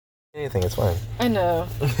Anything, it's fine. I know.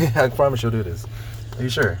 I promise you'll do this. Are you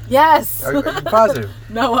sure? Yes. Are you positive?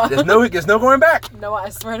 Noah. There's no going back. Noah, I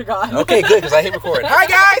swear to God. Okay, good, because I hit record. Hi,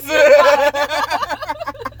 guys!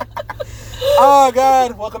 Oh,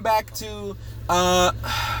 God. Welcome back to, the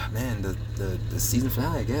season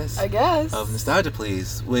finale, I guess. Of Nostalgia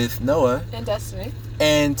Please with Noah. And Destiny.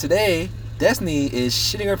 And today, Destiny is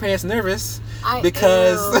shitting her pants nervous.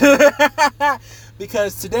 Because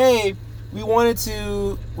today... We wanted,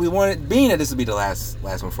 being that this would be the last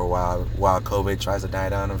one for a while COVID tries to die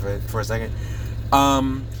down for a second.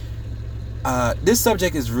 This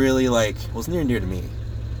subject is really it's near and dear to me.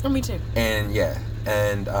 Oh, me too. And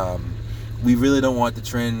we really don't want the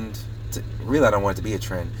trend I don't want it to be a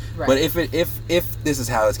trend. Right. But if this is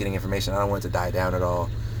how it's getting information, I don't want it to die down at all.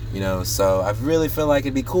 So I really feel like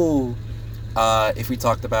it'd be cool if we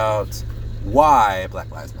talked about why Black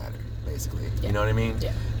Lives Matter, basically. Yeah. You know what I mean?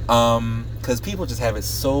 Yeah. Because people just have it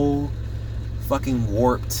so fucking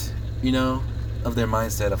warped, of their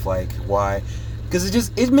mindset of why.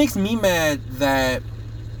 Because it makes me mad that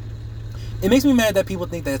people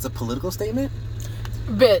think that it's a political statement,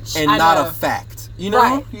 bitch, and not a fact.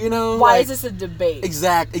 Right. Why is this a debate?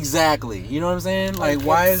 Exactly. You know what I'm saying?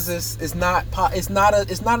 Why is this? It's not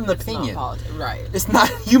an opinion. Right. It's not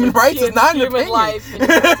human rights. It's not an opinion. Life,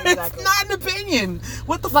 exactly. It's not an opinion.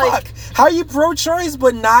 What the fuck? How are you pro-choice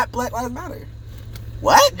but not Black Lives Matter?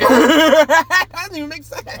 What? That doesn't even make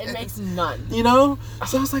sense. It makes none. So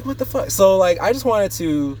I was like, what the fuck? So I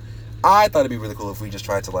thought it'd be really cool if we just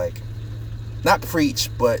tried to not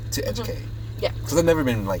preach but to educate. Yeah. Because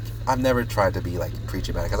I've never tried to be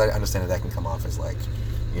preachy about it, because I understand that can come off as I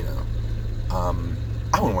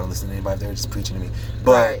wouldn't want to listen to anybody if they were just preaching to me.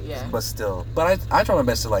 But right, yeah. But still, I try my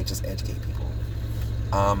best to just educate people.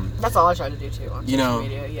 That's all I try to do too on social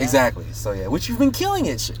media. Yeah. Exactly. So yeah, which you've been killing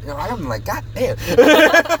it. I'm like, God damn.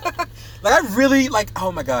 I really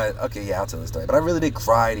oh my God. Okay, yeah, I'll tell the story. But I really did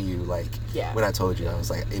cry to you when I told you. I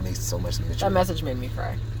was like, it makes so much to me. That message made me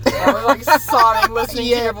cry. I was sobbing listening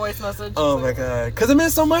to your voice message. Oh my God, because it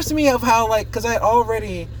meant so much to me of how because I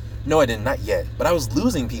already I didn't, not yet, but I was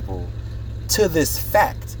losing people to this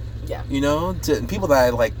fact. Yeah. To people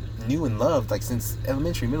that I knew and loved since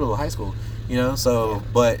elementary, middle, high school. So, yeah.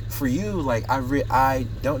 But for you, I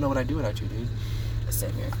don't know what I'd do without you, dude.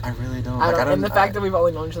 Same here. I really don't. And the fact that we've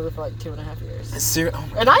only known each other for 2.5 years.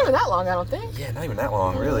 And not even that long, I don't think. Yeah, not even that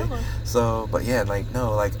long, really. So, but yeah,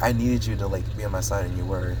 I needed you to be on my side, and you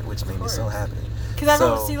were, which made me so happy. Because I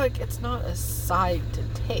don't see it's not a side to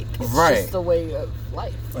take. It's just the way of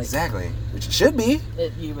life. Exactly, which it should be.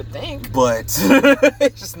 You would think. But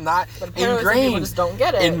it's just not ingrained. People just don't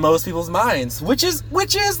get it in most people's minds, which is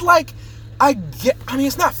it's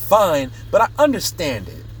not fine, but I understand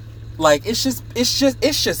it. It's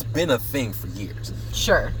just been a thing for years.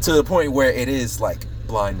 Sure. To the point where it is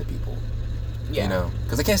blind to people. Yeah.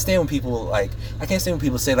 Because I can't stand when people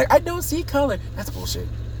say I don't see color. That's bullshit.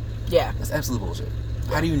 Yeah. That's absolute bullshit.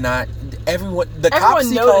 How do you not? Everyone cops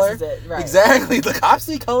see notices color. It, right. Exactly. The cops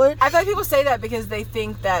see color. I thought people say that because they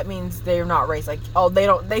think that means they're not racist. They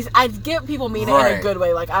don't. I get people mean it in a good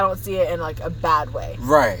way. I don't see it in a bad way.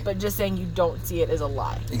 Right. But just saying you don't see it is a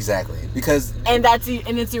lie. Exactly. Because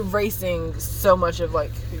it's erasing so much of you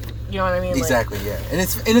know what I mean? Exactly. Yeah. And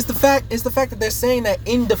it's the fact that they're saying that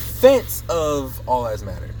in defense of all lives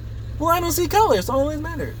matter. Well, I don't see color, so all lives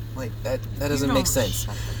matter. That doesn't make sense.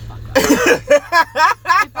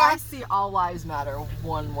 If I see all lives matter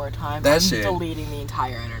one more time, I'm deleting the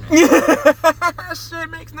entire internet. That shit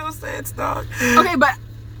makes no sense, dog. Okay, but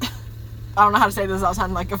I don't know how to say this without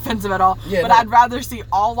sounding offensive at all. Yeah, but I'd rather see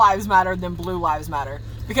all lives matter than blue lives matter.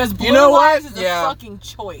 Because blue lives is a fucking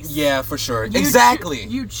choice. Yeah, for sure. Exactly.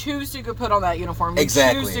 You choose to go put on that uniform. You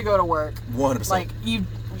choose to go to work. 100%. You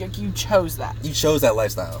chose that. You chose that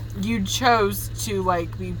lifestyle. You chose to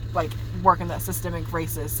be work in that systemic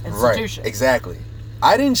racist institution. Right. Exactly.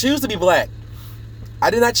 I didn't choose to be black. I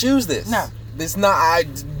did not choose this. No. It's not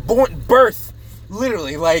birth.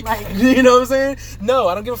 Literally. You know what I'm saying? No,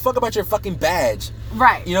 I don't give a fuck about your fucking badge.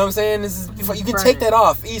 Right. You know what I'm saying? You can take that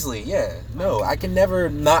off easily. Yeah. No, I can never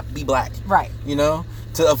not be black. Right. To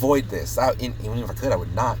avoid this. Even if I could, I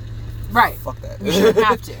would not. Right. Fuck that. You shouldn't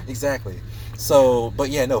have to. Exactly. So, but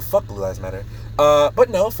yeah, no, fuck Blue Lives Matter. But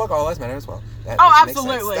no, fuck All Lives Matter as well.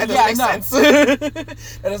 Absolutely. That doesn't make sense. That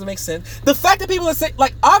doesn't make sense. The fact that people are saying,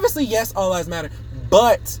 obviously, yes, all lives matter,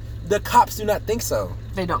 but the cops do not think so.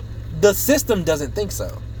 They don't. The system doesn't think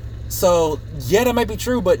so. So yeah, that might be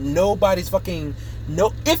true, but nobody's fucking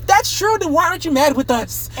no. If that's true, then why aren't you mad with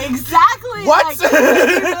us? Exactly. What? Like, if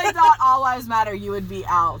you really thought all lives matter, you would be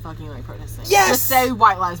out fucking like protesting. Yes. Just say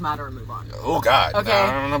white lives matter and move on. Oh God. Okay.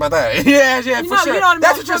 I don't know about that. Yeah, for sure. You know what I mean?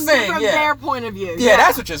 That's what you're saying. From Yeah. their point of view. Yeah,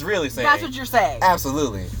 that's what you're really saying. That's what you're saying.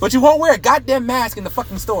 Absolutely. But you won't wear a goddamn mask in the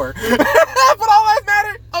fucking store. But all lives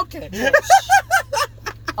matter? Okay.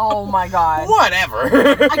 Oh my God. Whatever.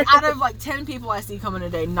 Like out of like 10 people I see coming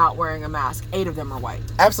today not wearing a mask, 8 of them are white.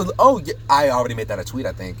 Absolutely. Oh, yeah, I already made that a tweet,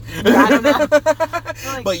 I think. Yeah, I don't know.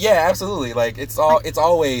 Like, but yeah, absolutely. Like it's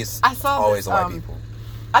always I saw always this, the white people.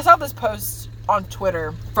 I saw this post on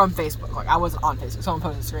Twitter from Facebook. Like I wasn't on Facebook. Someone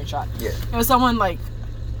posted a screenshot. Yeah. It was someone like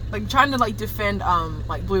trying to like defend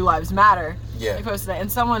like Blue Lives Matter. Yeah. They posted it,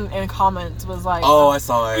 and someone in comments was like, Oh, I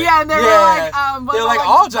saw it. Yeah, and they were like, they're like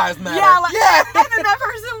all lives matter. Yeah, like, yeah. And then that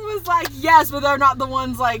person was like, yes, but they're not the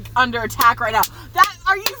ones like under attack right now.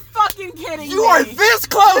 Are you fucking kidding me? You are this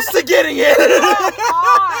close to getting it. Come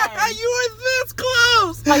on. You are this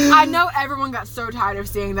close. Like I know everyone got so tired of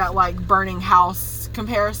seeing that like burning house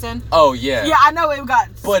comparison. Oh yeah. Yeah, I know it got.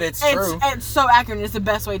 But it's true. It's so accurate. It's the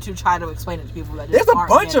best way to try to explain it to people that There's just a aren't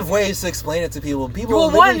bunch getting of it. ways to explain it to people. People Well,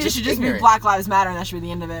 are one, just it should just ignorant. be Black Lives Matter, and that should be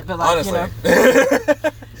the end of it. But like, Honestly. you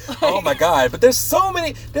know. Oh my God. But there's so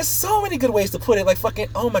many good ways to put it. Like fucking.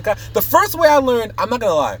 Oh my God. The first way I learned. I'm not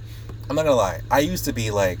gonna lie. I used to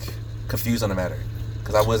be like confused on the matter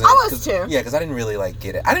because I wasn't. I was too. Yeah, because I didn't really like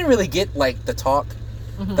get it. I didn't really get like the talk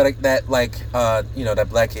Mm-hmm. that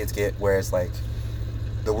black kids get, where it's like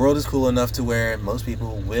the world is cool enough to where most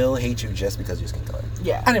people will hate you just because of your skin color.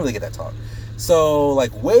 Yeah. I didn't really get that talk. So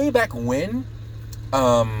like way back when,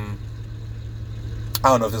 I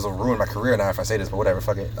don't know if this will ruin my career now if I say this, but whatever,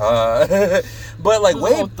 fuck it. But like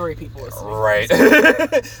There's 3 people listening. right.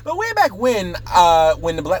 But way back when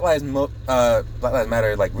the Black Lives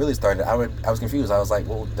Matter like really started, I was confused. I was like,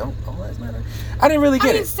 well, don't all lives matter? I didn't really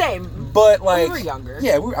get it. Same. But like we were younger.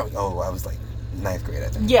 Yeah, I was like 9th grade, I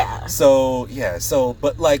think. Yeah. So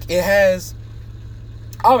but like it has.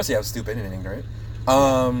 Obviously, I was stupid and ignorant.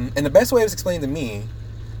 And the best way it was explained to me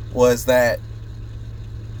was that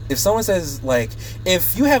if someone says like,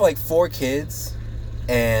 if you have like 4 kids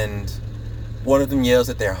and one of them yells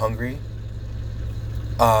that they're hungry,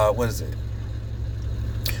 what is it?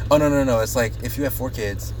 Oh no! It's like if you have 4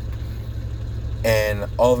 kids and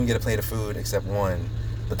all of them get a plate of food except one,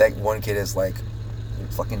 but that one kid is like,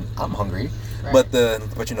 fucking, I'm hungry. Right. But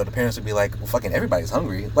the parents would be like, well, fucking everybody's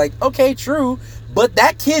hungry. Like, okay, true, but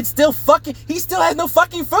that kid still he still has no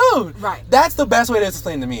fucking food. Right. That's the best way to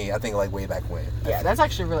explain to me, I think, like way back when. Yeah, that's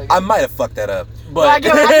actually really good. I might have fucked that up, but I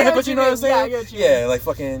get but you know what I'm saying? Yeah, I get what you mean. Like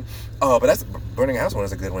fucking. Oh, but that's burning a house one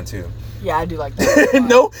is a good one too. Yeah, I do like that.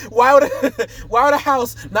 No, why would a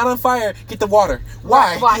house not on fire get the water?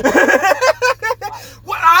 Why? Why?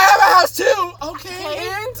 What? I have a house too. Okay.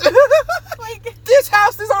 And like this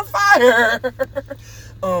house is on fire.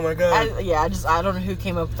 Oh my God. I don't know who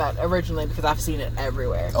came up with that originally because I've seen it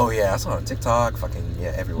everywhere. Oh yeah, I saw it on TikTok. Fucking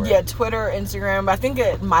yeah, everywhere. Yeah, Twitter, Instagram. But I think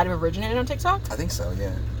it might have originated on TikTok. I think so.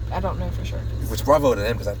 Yeah. I don't know for sure. Which bravo to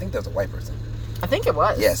them because I think that was a white person. I think it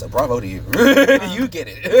was. Yeah, so bravo to you. You get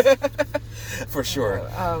it. For sure.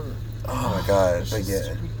 Oh my God. But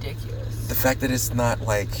yeah. Ridiculous. The fact that it's not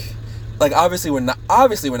like obviously we're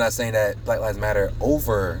not saying that Black Lives Matter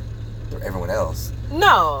over everyone else.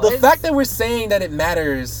 No. The fact that we're saying that it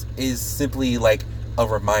matters is simply like a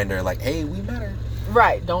reminder, like, hey, we matter.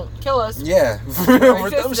 Right. Don't kill us. Yeah. For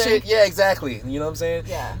dumb shit. Yeah, exactly. You know what I'm saying?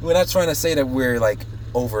 Yeah. We're not trying to say that we're like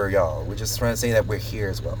over y'all. We're just trying to say that we're here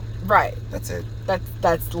as well. Right. That's it.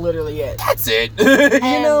 That's literally it. That's it.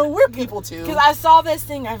 You know, we're people too. Because I saw this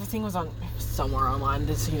thing. Everything was on somewhere online.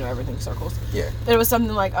 This, everything circles. Yeah. It was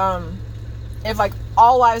something like, if like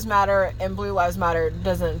all lives matter and blue lives matter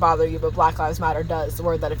doesn't bother you, but Black Lives Matter does, the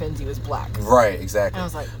word that offends you is black. Right. Exactly. And I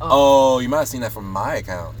was like, oh, you might have seen that from my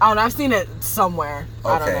account. I don't know. I've seen it somewhere.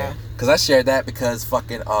 Okay. I don't know. Because I shared that because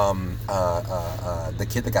fucking the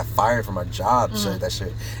kid that got fired from our job shared that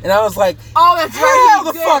shit, and I was like, oh, that's right.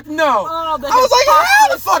 Hell the fuck no. Oh, I was like, hell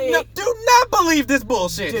the fuck no. Do not believe this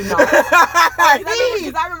bullshit. Do not. Because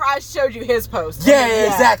I remember I showed you his post. Yeah,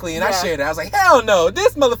 exactly. And I shared it. I was like, hell no,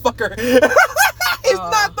 this motherfucker is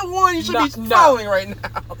not the one you should be following right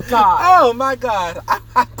now. God. Oh my God.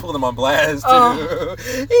 I pulled him on blast too.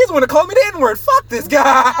 He's the one to call me the N-word. Fuck this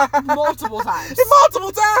guy. Multiple times.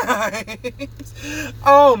 Multiple times.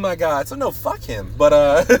 Oh my God. So no, fuck him. But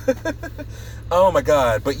oh my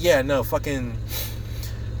God. But yeah, no, fucking.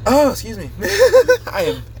 Oh, excuse me. I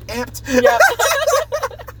am amped. Yeah.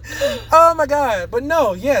 Oh my God. But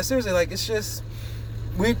no, yeah, seriously, like it's just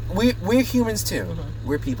we're humans too. Mm-hmm.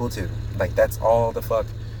 We're people too. Like that's all the fuck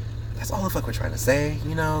we're trying to say.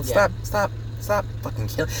 You know, Yeah. stop fucking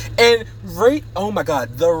killing. And oh my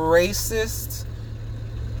god, the racist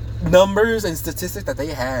numbers and statistics that they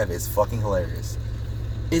have is fucking hilarious.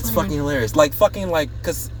 It's fucking hilarious. Like fucking like,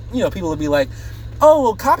 cause you know people will be like, oh,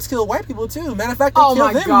 well, cops kill white people too. Matter of fact, they kill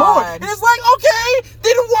them more. And it's like, okay,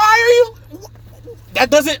 then why are you? That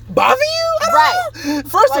doesn't bother you at all?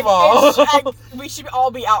 First of all, we should all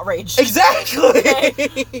be outraged. Exactly. Okay?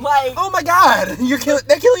 Like, oh my god, they're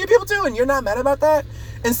killing your people too, and you're not mad about that.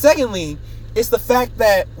 And secondly, it's the fact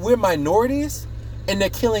that we're minorities, and they're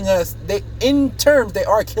killing us. They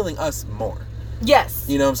are killing us more. Yes.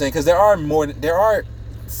 You know what I'm saying? Because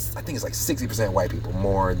I think it's like 60% white people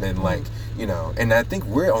more than like, you know, and I think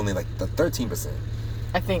we're only like the 13%.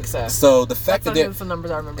 I think so. So the fact that that's the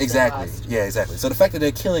numbers I remember. Exactly. Yeah, exactly. So the fact that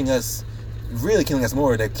they're killing us, really killing us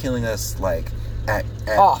more, they're killing us like at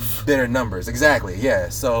off better numbers. Exactly. Yeah.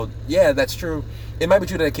 So yeah, that's true. It might be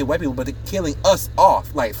true that they kill white people, but they're killing us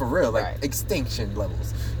off, like for real, like extinction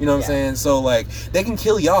levels. You know what I'm saying? So like they can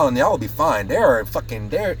kill y'all and y'all will be fine. There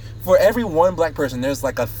for every one black person, there's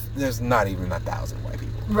not even 1,000 white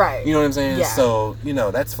people. Right. You know what I'm saying? Yeah. So you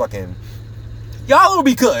know that's fucking. Y'all will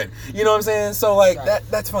be good. You know what I'm saying? So like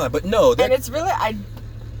that's fine. But no, and it's really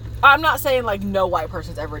I'm not saying like no white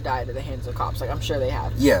person's ever died at the hands of cops. Like I'm sure they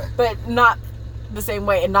have. Yeah. But not the same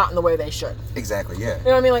way and not in the way they should. Exactly. Yeah. You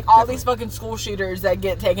know what I mean? Like all these fucking school shooters that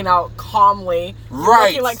get taken out calmly. Right.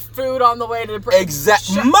 Making, like food on the way to the prison.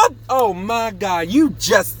 Exactly. Oh my god! You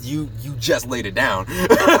just laid it down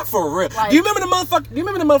for real. Like, do you remember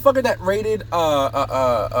the motherfucker that raided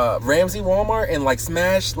Ramsey Walmart and like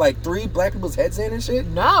smashed like 3 black people's heads in and shit?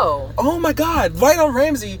 No. Oh my god! Right on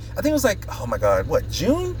Ramsey. I think it was like, oh my god, what,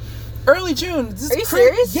 June? Early June. Are you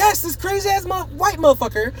serious? Yes, this crazy ass white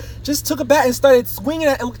motherfucker just took a bat and started swinging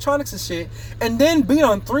at electronics and shit, and then beat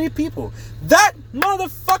on 3 people. That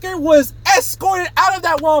motherfucker was escorted out of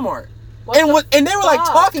that Walmart. And they were like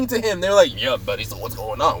talking to him. They were like, "Yeah, buddy. So what's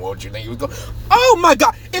going on? What would you think he was going?" Oh my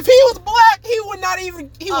god! If he was black, he would not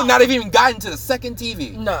have even gotten to the second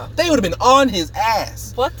TV. No, they would have been on his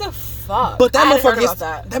ass. What the fuck? But that motherfucker,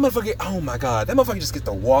 that motherfucker. Oh my god! That motherfucker just gets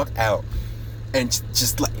to walk out and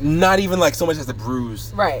just like not even like so much as a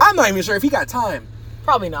bruise. Right. I'm not even sure if he got time.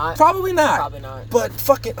 Probably not. Probably not. Probably not. But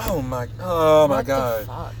fucking, oh my what god. The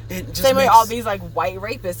fuck? It just same way all these like white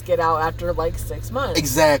rapists get out after like 6 months.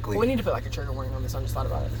 Exactly. We need to put like a trigger warning on this. I just thought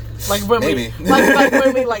about it. Like when Maybe. we like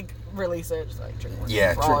when we like release it, just like trigger warning.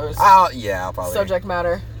 Yeah, true. I'll probably. Subject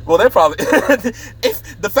matter. Well, they're probably.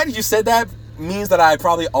 If the fact that you said that means that I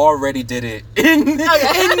probably already did it in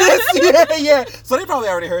this. Yeah. So they probably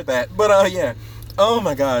already heard that. But yeah. Oh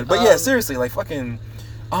my god. But yeah, seriously, like fucking.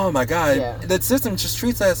 Oh my god. Yeah. The system just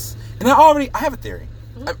treats us. And I have a theory.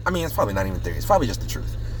 Mm-hmm. I mean, it's probably not even a theory. It's probably just the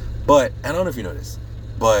truth. But I don't know if you know this.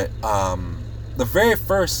 But the very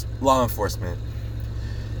first law enforcement,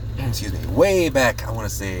 excuse me, way back, I want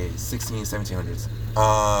to say 1700s,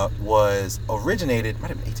 was originated, might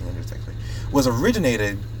have been 1800s actually, was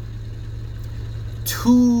originated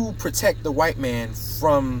to protect the white man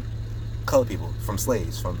from colored people, from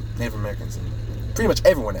slaves, from Native Americans, and pretty much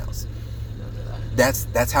everyone else.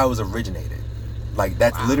 That's how it was originated. Like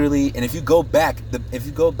that's literally, and if you go back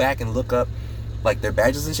and look up like their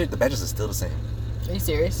badges and shit, the badges are still the same. Are you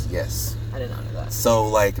serious? Yes. I did not know that. So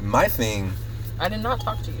like my thing. I did not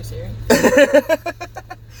talk to you, Siri.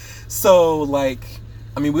 So like,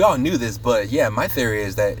 I mean, we all knew this, but yeah, my theory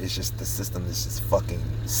is that it's just the system is just fucking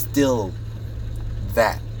still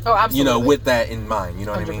that. Oh, absolutely. You know, with that in mind, you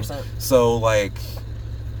know what 100%. I mean? So like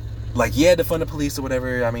yeah, defund the police or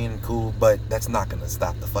whatever. I mean, cool, but that's not gonna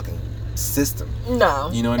stop the fucking system. No,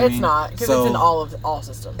 you know what I mean? It's not, because it's in all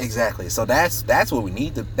systems. Exactly. So that's what we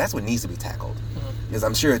need to. That's what needs to be tackled. Because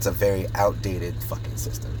I'm sure it's a very outdated fucking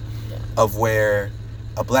system of where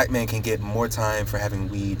a black man can get more time for having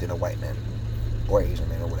weed than a white man or Asian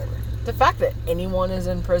man or whatever. The fact that anyone is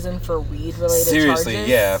in prison for weed related seriously, charges,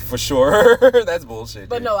 yeah, for sure. That's bullshit.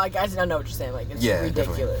 But dude. no, like I know what you're saying. Like it's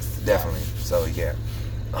ridiculous. Definitely. So yeah.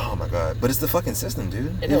 Oh my god. But it's the fucking system,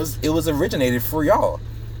 dude. It was originated for y'all.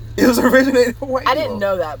 It was originated for white people. I didn't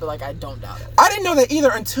know that, but like I don't doubt it. I didn't know that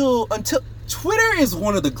either until Twitter is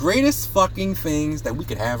one of the greatest fucking things that we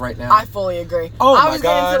could have right now. I fully agree. Oh I my was god.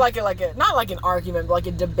 getting into like a not like an argument, but like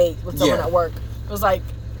a debate with someone at work. It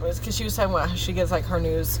was because she was talking about how she gets like her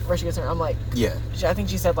news, where she gets her. I'm like, yeah. I think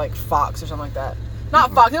she said like Fox or something like that.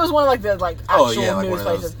 Not Fox. It was one of like the actual like news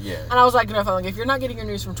places. Yeah. And I was like, no, like if you're not getting your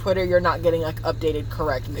news from Twitter, you're not getting like updated,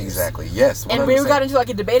 correct news. Exactly. Yes. 100%. And we got into like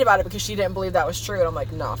a debate about it because she didn't believe that was true, and I'm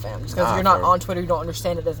like, nah, fam. Just because you're not on Twitter, you don't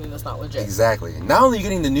understand it, doesn't mean it's not legit. Exactly. Not only are you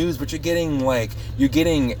getting the news, but you're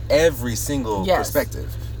getting every single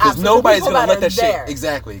perspective. Because nobody's gonna let that shit.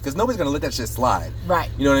 Exactly. Because nobody's gonna let that shit slide. Right.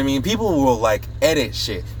 You know what I mean? People will like edit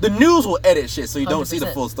shit. The news will edit shit so you don't 100%. see the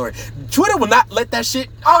full story. Twitter will not let that shit.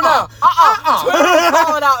 Oh no. Twitter will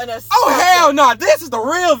call it out in a second. Oh hell no! This is the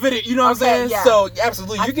real video. You know what I'm saying? Yeah. So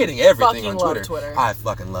absolutely, you're getting everything on Twitter. Twitter. I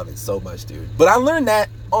fucking love it so much, dude. But I learned that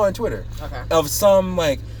on Twitter. Okay. Of some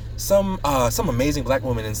amazing black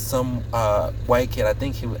woman and some white kid. I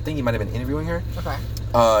think he might have been interviewing her. Okay.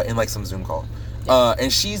 In like some Zoom call.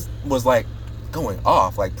 And she was like going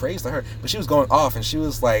off, like praise to her, but she was going off, and she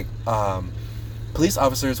was like, police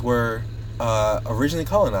officers were originally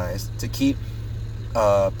colonized to keep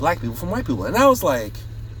black people from white people, and I was like,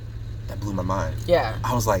 that blew my mind. Yeah.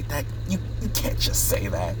 I was like, that you can't just say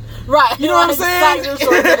that, right? You know what I'm saying?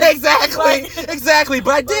 Exactly.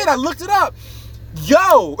 But I did. I looked it up.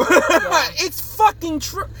 Yo, it's fucking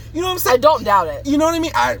true. You know what I'm saying? I don't doubt it. You know what I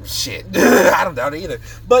mean? I don't doubt it either.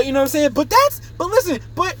 But you know what I'm saying? But listen,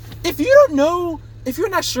 but if you don't know, if you're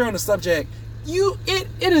not sure on the subject, it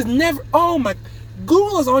is never, oh my,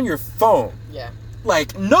 Google is on your phone. Yeah.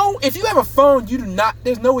 Like, no, if you have a phone,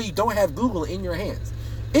 there's no way you don't have Google in your hands.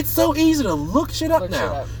 It's so easy to look shit up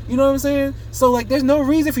now. You know what I'm saying? So like, there's no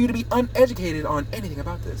reason for you to be uneducated on anything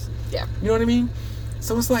about this. Yeah. You know what I mean?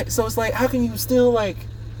 So it's like, how can you still like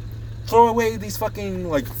throw away these fucking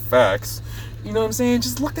like facts? You know what I'm saying?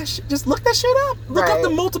 Just look that shit up. Look up the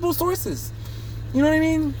multiple sources. You know what I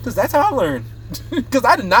mean? Because that's how I learned. Because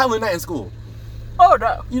I did not learn that in school. Oh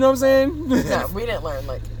no. You know what I'm saying? No, we didn't learn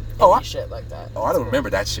like any shit like that. Oh, I don't remember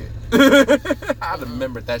that shit. I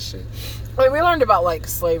remember that shit. I mean, we learned about like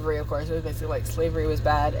slavery, of course. It was basically like slavery was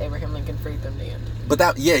bad. Abraham Lincoln freed them in the end. But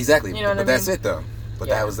exactly. You know what I mean? That's it though. But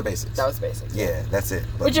that was the basics. That was basics. Yeah, that's it.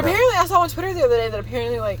 But which apparently I saw on Twitter the other day that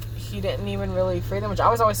apparently like he didn't even really free them, which I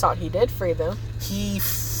was always thought he did free them. He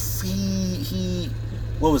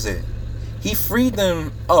what was it? He freed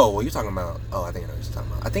them. Oh, well, you're talking about. Oh, I think I know what you're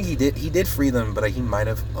talking about. I think he did free them, but he might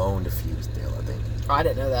have owned a few still. I think. Oh, I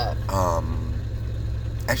didn't know that.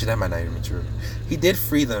 Actually, that might not even be true. He did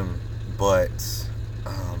free them, but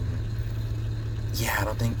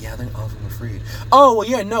I think all of them were freed. Oh well,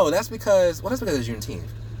 yeah, no, that's because it was Juneteenth.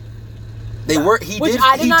 They were. Which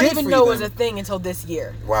I did not even know was a thing until this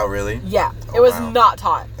year. Wow, really? Yeah, it was not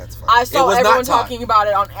taught. That's fine. I saw everyone talking about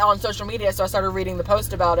it on social media, so I started reading the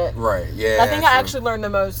post about it. Right. Yeah. I think I actually learned the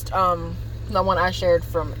most. The one I shared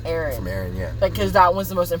from Aaron. From Aaron, yeah. Like, because that was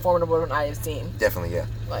the most informative one I have seen. Definitely, yeah.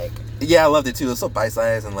 Like. Yeah, I loved it too. It was so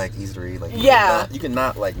bite-sized and like easy to read. Like, you could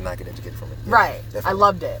not like not get educated from it. Yeah, right. Definitely. I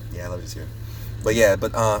loved it. Yeah, I loved it too. But yeah,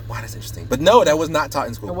 wow, that's interesting. But no, that was not taught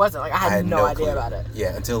in school. It wasn't. Like, I had no idea about it.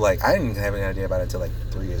 Yeah, until like I didn't have any idea about it until like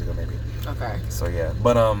 3 years ago, maybe. Okay. So yeah,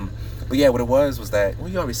 but yeah, what it was that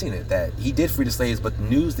you already seen it, that he did free the slaves, but the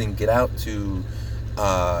news didn't get out to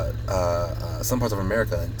some parts of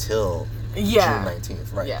America until June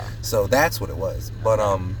 19th, right? Yeah. So that's what it was. But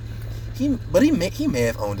he may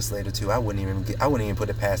have owned a slave or two. I wouldn't even put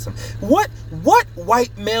it past him. What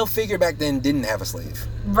white male figure back then didn't have a slave?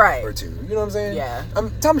 Right. Or two. You know what I'm saying? Yeah.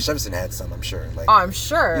 Thomas Jefferson had some, I'm sure. Like, I'm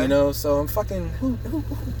sure. You know, so I'm fucking who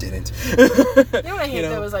didn't? You know what I hate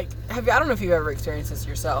though was like, I don't know if you've ever experienced this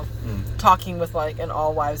yourself, talking with like an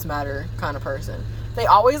all lives matter kind of person. They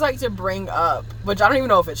always like to bring up, which I don't even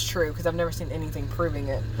know if it's true because I've never seen anything proving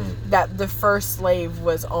it, that the first slave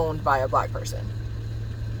was owned by a black person.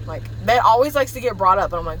 Like, that always likes to get brought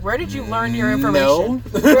up, and I'm like, where did you learn your information?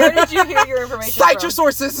 No. Where did you hear your information Cite from? your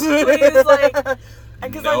sources. Please, like,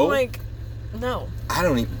 because I'm like, no. I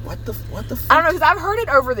don't even, what the I don't know, because I've heard it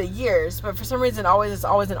over the years, but for some reason, it's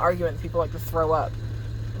always an argument that people like to throw up.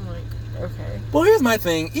 I'm like, okay. Well, here's my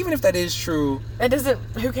thing. Even if that is true,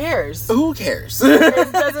 who cares? Who cares?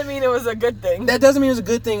 It doesn't mean it was a good thing. That doesn't mean it was a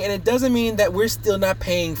good thing, and it doesn't mean that we're still not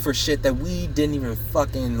paying for shit that we didn't even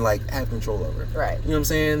fucking like have control over. Right. You know what I'm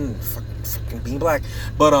saying? Fucking being black.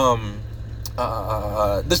 But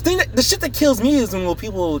the shit that kills me is when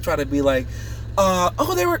people try to be like,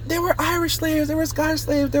 there were Irish slaves, there were Scottish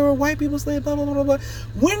slaves, there were white people slaves, blah blah blah blah.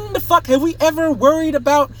 When the fuck have we ever worried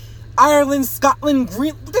about Ireland, Scotland,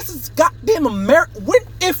 Green? This is goddamn America.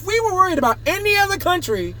 If we were worried about any other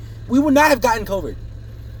country, we would not have gotten COVID.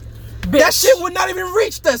 Bitch. That shit would not even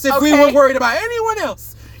reached us if we were worried about anyone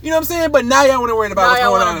else. You know what I'm saying? But now y'all want to worry about what's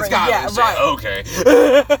going on in Scotland. Yeah, right.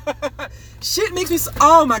 Okay. Shit makes me.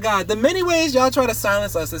 Oh my god, the many ways y'all try to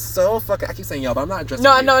silence us is so fucking. I keep saying y'all, but I'm not addressing.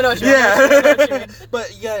 No, you. no. Yeah.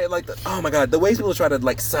 But yeah, like, oh my god, the ways people try to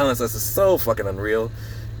like silence us is so fucking unreal.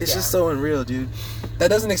 It's just so unreal, dude. That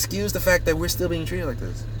doesn't excuse the fact that we're still being treated like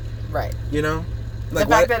this. Right. You know, like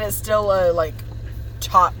the fact that it's still a like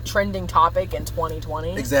trending topic in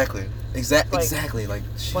 2020. Exactly. Exactly. Like,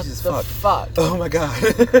 Jesus, what the fuck? Oh my god.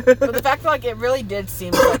 But the fact that like it really did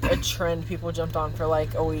seem like a trend people jumped on for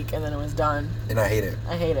like a week and then it was done. And I hate it.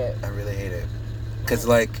 I hate it. I really hate it. Cause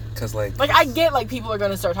like I get like people are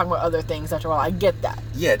gonna start talking about other things after a while. I get that.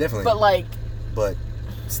 Yeah, definitely. But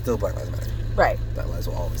still, Black Lives Matter. Right. Black lives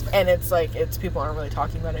will always matter. And it's like people aren't really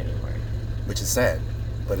talking about it anymore. Which is sad,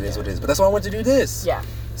 but it is what it is. But that's why I wanted to do this. Yeah.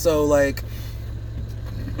 So like,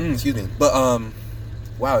 excuse me. But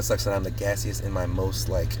wow, it sucks that I'm the gassiest in my most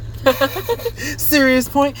like serious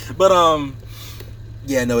point. But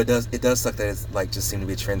yeah, no, it does suck that it's like just seemed to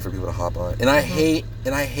be a trend for people to hop on. And I hate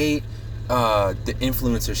the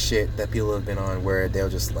influencer shit that people have been on, where they'll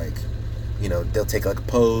just like, you know, they'll take like a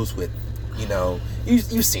pose with, you know,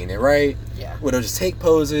 you've seen it, right? Yeah. Where they'll just take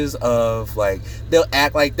poses of like, they'll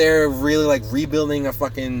act like they're really like rebuilding a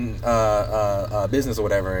fucking business or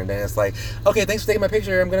whatever, and then it's like, okay, thanks for taking my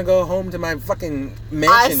picture. I'm gonna go home to my fucking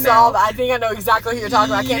mansion. I saw that. I think I know exactly who you're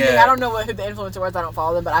talking about. I can't think. I don't know who the influencer was. I don't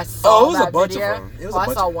follow them, but I saw. Oh, it was a bunch video. of them.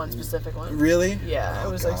 I saw one specific one. Really? Yeah. It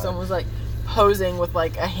was like someone was like posing with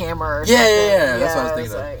like a hammer. Or yeah. That's what I was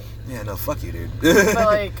thinking of. Like, yeah, no, fuck you, dude. But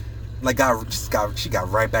like. Like she got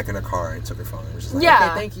right back in her car and took her phone. Which is like,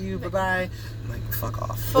 okay, thank you, bye bye. I'm like, fuck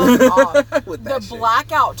off. Fuck off. With that the shit.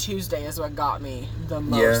 Blackout Tuesday is what got me the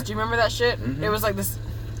most. Yeah. Do you remember that shit? Mm-hmm. It was like this.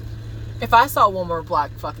 If I saw one more black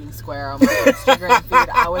fucking square on my Instagram feed,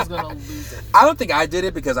 I was gonna lose it. I don't think I did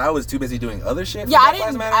it because I was too busy doing other shit. Yeah,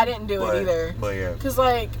 I didn't do it either. But yeah, because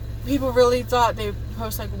like people really thought they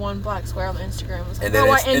post like one black square on Instagram. It was like, and then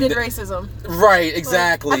I ended racism. Right,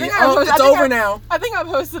 exactly. Like, it's over now. I think I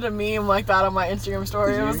posted a meme like that on my Instagram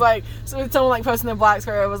story. It was like, so someone like posting the black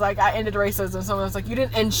square. It was like, I ended racism. Someone was like, you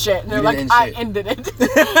didn't end shit. And they're like, I ended it.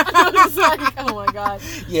 I was like, oh my god.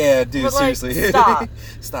 Yeah, dude, but, like, seriously.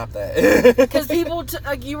 Stop that. Because people,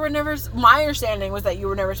 like, you were never, my understanding was that you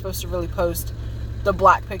were never supposed to really post the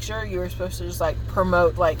black picture. You were supposed to just like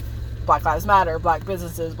promote like Black Lives Matter, black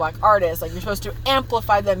businesses, black artists. Like, you're supposed to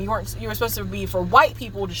amplify them. You were supposed to be for white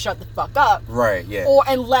people to shut the fuck up. Right, yeah. Or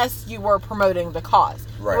unless you were promoting the cause.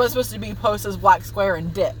 Right. It was supposed to be post as black square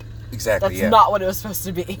and dip. Exactly, That's not what it was supposed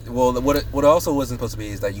to be. Well, what it also wasn't supposed to be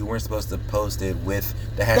is that you weren't supposed to post it with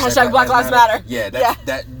the hashtag Black Lives Matter. Yeah,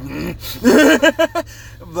 that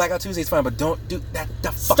Blackout Tuesday is fine, but don't do that.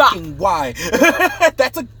 Fucking why?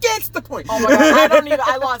 That's against the point. Oh my god,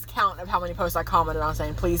 I lost count of how many posts I commented on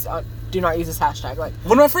saying, please do not use this hashtag. Like,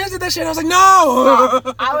 when my friends did that shit, I was like,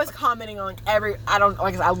 no. I was commenting on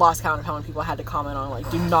I lost count of how many people had to comment on like,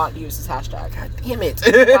 do not use this hashtag. God damn it.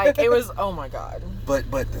 Like, it was, oh my god. But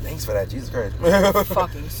thanks for that, Jesus Christ.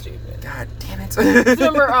 Fucking stupid. God damn it.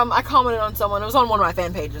 Remember, I commented on someone. It was on one of my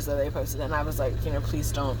fan pages that they posted it, and I was like, you know,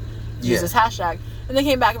 please don't use this hashtag. And they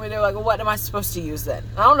came back at me. They were like, well, what am I supposed to use then?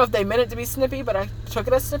 I don't know if they meant it to be snippy, but I took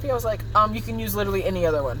it as snippy. I was like, you can use literally any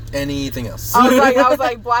other one. Anything else. I was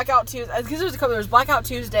like Blackout Tuesday. Because there was Blackout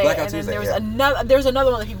Tuesday, then there was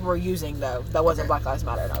another one that people were using though that wasn't Black Lives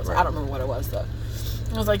Matter, and I was like, I don't remember what it was though.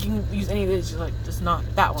 I was like, you can use any of these, like, just not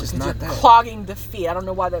that one. Just not that. Clogging the feed. I don't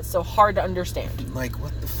know why that's so hard to understand. Like,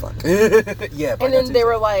 what the fuck? Yeah. And then they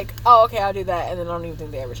were like, oh, okay, I'll do that. And then I don't even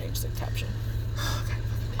think they ever changed the caption.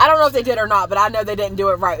 I don't know if they did or not, but I know they didn't do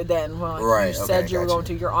it right then. Well, like, you said you were going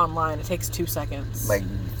to. You're online. It takes 2 seconds. Like,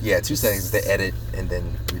 yeah, 2 seconds to edit and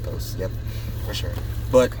then repost. Yep, for sure.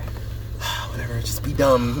 But whatever, just be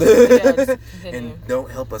dumb. And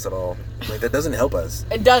don't help us at all. Like, that doesn't help us.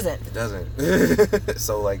 It doesn't.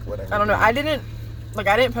 So, like, whatever. I don't know. I didn't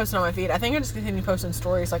post it on my feed. I think I just continued posting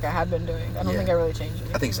stories like I had been doing. I don't think I really changed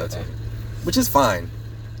anything. I think so too. Which is fine.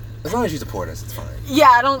 As long as you support us, it's fine. Yeah,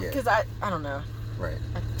 I don't, because I don't know. Right.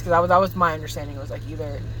 Because that was my understanding. It was like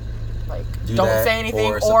either like don't say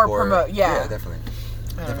anything or promote. Yeah, definitely.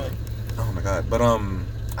 Oh my god. But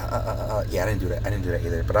yeah, I didn't do that. I didn't do that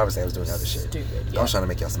either. But obviously I was doing other shit. Stupid. Yeah. I was trying to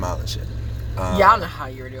make y'all smile and shit. Yeah, I don't know how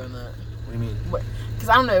you were doing that. What do you mean? Because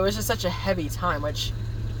I don't know. It was just such a heavy time, which.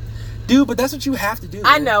 Dude, but that's what you have to do.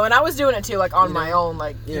 I know, and I was doing it too, like on my own,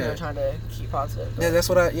 like you know, trying to keep positive. But. Yeah, that's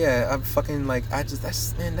what I'm fucking like. That's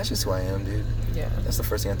just who I am, dude. Yeah. That's the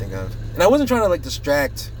first thing I think of, and I wasn't trying to like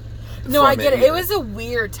distract. No, I get it. It was a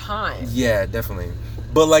weird time. Yeah, definitely.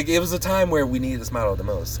 But like, it was a time where we needed to smile the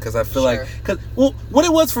most, because I feel like, what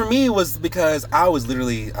it was for me was because I was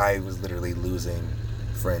literally losing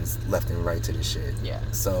friends left and right to this shit. Yeah.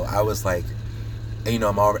 So I was like, and, you know,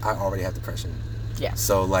 I already have depression. Yeah.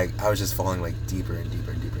 So like I was just falling like deeper and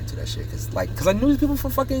deeper and deeper into that shit because I knew these people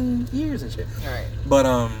for fucking years and shit. Right. But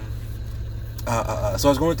so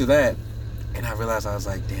I was going through that, and I realized I was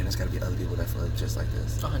like, damn, there's got to be other people that feel just like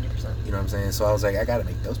this. 100%. You know what I'm saying? So I was like, I gotta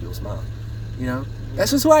make those people smile. You know,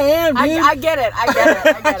 that's just who I am, dude. I get it.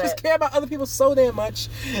 I just care about other people so damn much.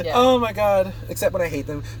 Yeah. Oh my god. Except when I hate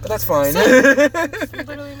them, but that's fine. It's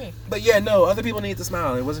literally me. But yeah, no, other people need to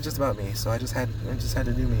smile. It wasn't just about me, so I just had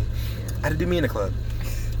to do me. I had to do me in the club.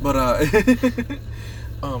 But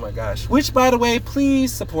oh my gosh. Which, by the way,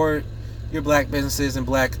 please support your black businesses and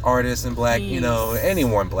black artists and black, you know,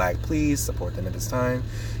 anyone black. Please support them at this time.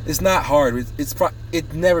 It's not hard. It's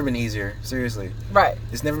never been easier. Seriously. Right.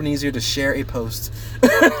 It's never been easier to share a post.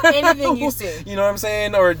 Anything you see. You know what I'm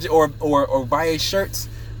saying? Or buy a shirt.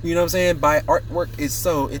 You know what I'm saying? Buy artwork.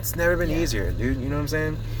 It's never been easier, dude. You know what I'm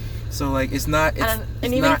saying? So like it's not.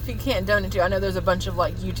 And even if you can't donate to, I know there's a bunch of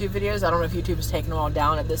like YouTube videos. I don't know if YouTube is taking them all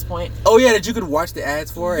down at this point. Oh yeah, that you could watch the ads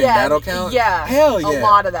for and that'll count. Yeah. Hell yeah. A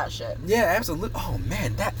lot of that shit. Yeah, absolutely. Oh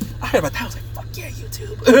man, I heard about that. I was like, fuck yeah,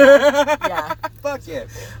 YouTube. Yeah. Fuck yeah.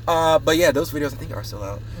 But yeah, those videos I think are still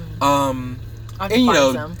out. Mm-hmm.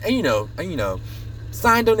 And you know,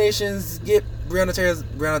 sign donations, get Breonna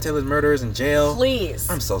Taylor's murderers in jail. Please.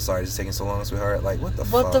 I'm so sorry it's taking so long, sweetheart. Like, what the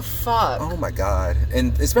fuck? Oh my god.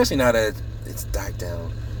 And especially now that it's died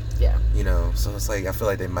down. Yeah. You know, so it's like, I feel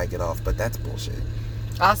like they might get off, but that's bullshit.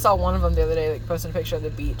 I saw one of them the other day, like, posting a picture of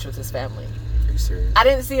the beach with his family. Are you serious? I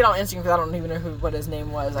didn't see it on Instagram because I don't even know what his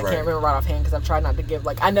name was. I can't remember right offhand because I've tried not to give,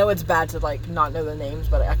 like, I know it's bad to, like, not know their names,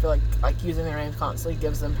 but I feel like using their names constantly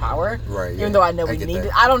gives them power. Right. Even though I know we need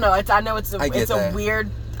it. I don't know. I know it's a weird.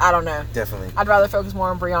 I don't know. Definitely. I'd rather focus more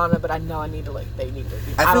on Brianna, but I know I need to, like, they need to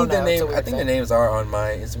be. I think the names are on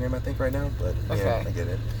my Instagram, I think, right now, but yeah, I get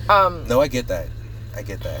it. No, I get that.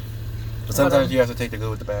 But sometimes you have to take the good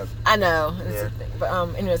with the bad. I know. It's a thing. But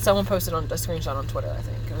anyway, someone posted on a screenshot on Twitter, I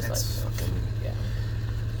think. It was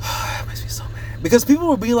it makes me so mad. Because people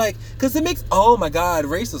will be like, oh my god,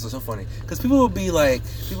 racists are so funny. Because people will be like,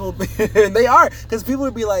 they are. Because people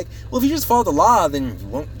would be like, well, if you just follow the law, then you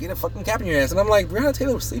won't get a fucking cap in your ass. And I'm like, Breonna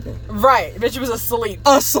Taylor was sleeping. Right. Bitch was asleep.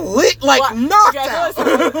 Asleep? Like, knocked out.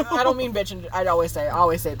 I don't mean bitch. I always say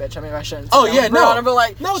bitch. I mean, I shouldn't. Oh, yeah, no. But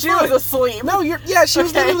like, no, she was asleep. No, she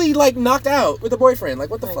was literally, like, knocked out with a boyfriend. Like,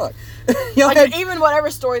 what the fuck? Like, even whatever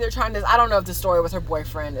story they're trying to, I don't know if the story with her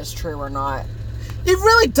boyfriend is true or not. It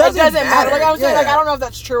really doesn't matter. Like I'm saying, like I don't know if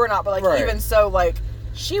that's true or not, but like even so, like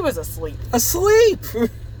she was asleep.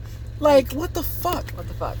 Like what the fuck? What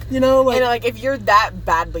the fuck? You know, like, and like if you're that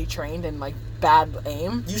badly trained and like bad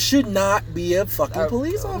aim, you should not be a fucking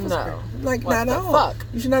police officer. No, like what not the at all. Fuck?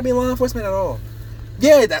 You should not be in law enforcement at all.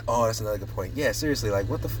 Yeah, that's another good point. Yeah, seriously, like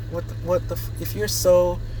what the if you're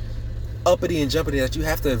so uppity and jumpity that you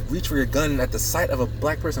have to reach for your gun at the sight of a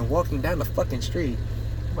black person walking down the fucking street.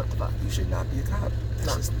 What the fuck? You should not be a cop.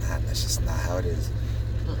 That's just not how it is.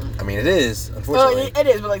 I mean, it is, unfortunately. Well, it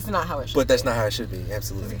is, but like, it's not how it should be. But that's not how it should be,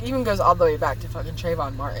 absolutely. It even goes all the way back to fucking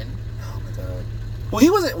Trayvon Martin. Oh my god. Well, he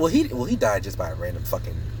wasn't. Well, he died just by a random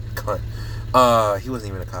fucking cunt. He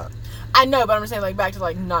wasn't even a cop. I know, but I'm saying like back to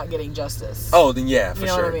like not getting justice. Oh, then yeah, for you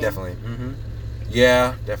know sure, what I mean? Definitely. Mm-hmm.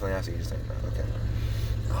 Yeah, definitely. I see what you're saying. Okay.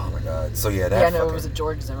 Oh my god. So yeah, that. Yeah, no, it was a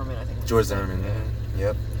George Zimmerman, I think. George Zimmerman. Mm-hmm.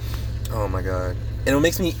 Yep. Oh my god. And what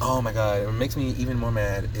makes me, what makes me even more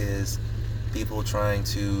mad is people trying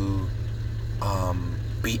to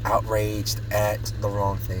be outraged at the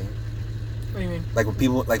wrong thing. What do you mean? Like when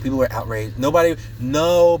people were outraged.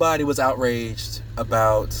 Nobody was outraged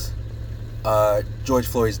about George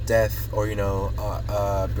Floyd's death, or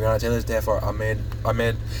Breonna Taylor's death, or Ahmed.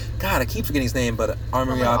 God, I keep forgetting his name, but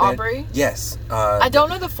Arbery. Yes. I don't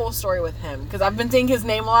know the full story with him because I've been seeing his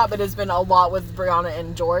name a lot, but it's been a lot with Breonna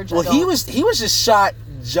and George. Well, he was just shot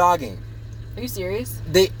jogging. Are you serious?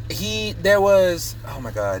 There was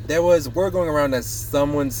word going around that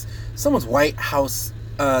someone's White House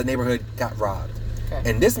neighborhood got robbed,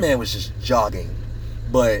 and this man was just jogging,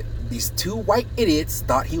 but these two white idiots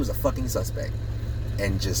thought he was a fucking suspect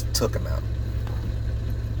and just took him out.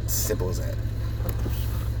 Simple as that.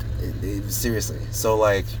 Seriously. So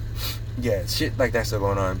like, yeah, shit like that's still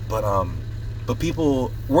going on. But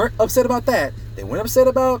people weren't upset about that. They weren't upset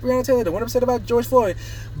about Breonna Taylor. They weren't upset about George Floyd.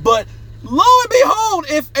 But lo and behold,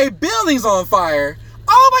 if a building's on fire,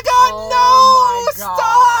 oh my God,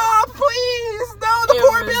 stop, please, no, the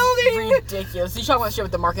poor building. Ridiculous. You talking about shit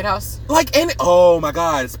with the Market House? Like, and oh my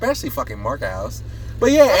God, especially fucking Market House.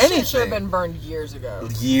 But yeah, that anything shit should have been burned years ago.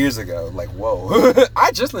 Years ago, like whoa!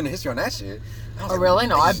 I just learned the history on that shit. Oh really?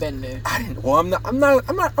 No, I've been new. I didn't. Well, I'm not.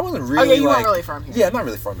 I wasn't really. Oh yeah, you like, weren't really from here. Yeah, I'm not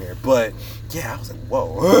really from here, but yeah, I was like,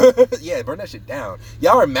 whoa, yeah, burn that shit down.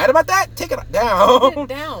 Y'all are mad about that? Take it down. Take it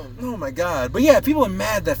down. Oh my god! But yeah, people are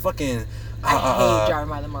mad that fucking. I hate driving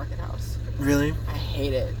by the market house. Really? I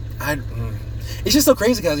hate it. It's just so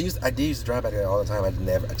crazy because I did used to drive by there all the time. I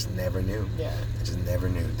just never knew. Yeah. I just never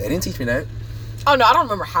knew. They didn't teach me that. Oh no, I don't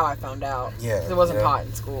remember how I found out. Yeah. Because it wasn't taught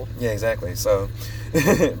in school. Yeah, exactly. So,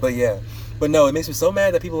 but yeah. But no, it makes me so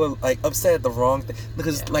mad that people are like upset at the wrong thing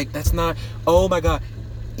because like that's not. Oh my god,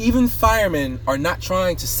 even firemen are not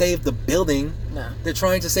trying to save the building. No, they're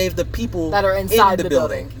trying to save the people that are inside in the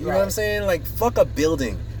building. You know what I'm saying? Like fuck a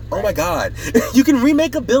building. Right. Oh my god, you can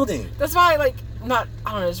remake a building. That's why like not.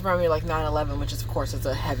 I don't know. It's reminded me like 9/11, which is of course it's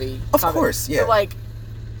a heavy. Of topic. course, yeah. But like.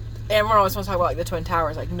 Everyone always wants to talk about like the Twin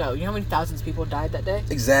Towers. Like, no, you know how many thousands of people died that day?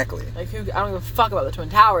 Exactly. Like, who? I don't give a fuck about the Twin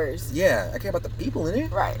Towers. Yeah, I care about the people in it.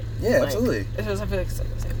 Right. Yeah, like, absolutely. It's just, I feel like it's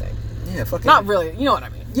like the same thing. Yeah, fucking. Not really. You know what I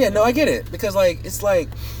mean? Yeah, no, I get it because like it's like,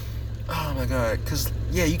 oh my god, because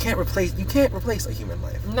yeah, you can't replace a human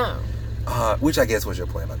life. No. Which I guess was your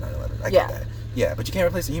point about 9/11. I get that. Yeah, but you can't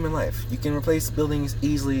replace a human life. You can replace buildings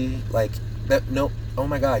easily. Like that. No. Oh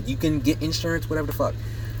my god, you can get insurance, whatever the fuck.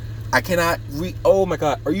 I cannot oh my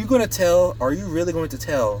god, are you really going to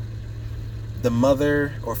tell the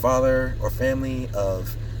mother or father or family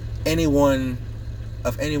of anyone's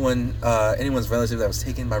relative that was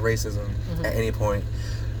taken by racism at any point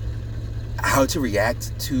how to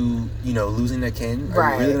react to, you know, losing their kin?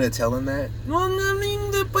 Are you really going to tell them that? Well, I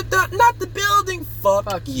mean, but not the building.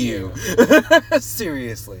 Fuck you.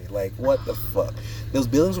 Seriously, like what the fuck? Those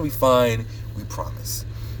buildings will be fine, we promise.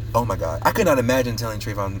 Oh my god, I could not imagine telling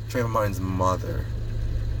Trayvon Martin's mother.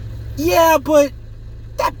 Yeah, but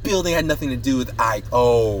that building had nothing to do with I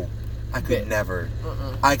could never.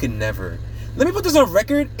 I could never. Let me put this on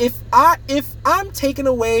record. If I'm taken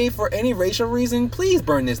away for any racial reason, please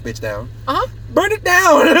burn this bitch down. Burn it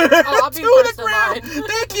down. I'll be to the ground.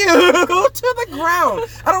 Thank you. To the ground.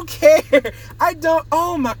 I don't care. I don't.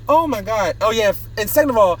 Oh my god. Oh yeah. And second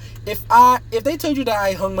of all, if they told you that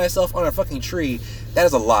I hung myself on a fucking tree, that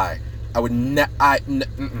is a lie. I would not. I've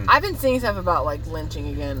been seeing stuff about like lynching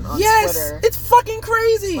again on Twitter. It's fucking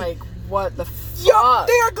crazy. Like what the fuck? Yo,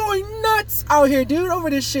 they are going nuts out here, dude, over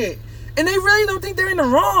this shit, and they really don't think they're in the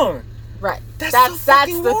wrong. Right. That's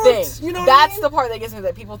the warped, thing. You know that's what I mean? the part that gets me,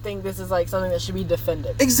 that people think this is like something that should be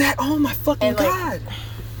defended. Exactly. Oh my fucking god.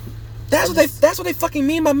 That's what they fucking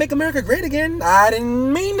mean by make America great again. I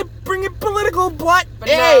didn't mean to bring it political, but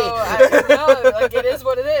hey, no, like it is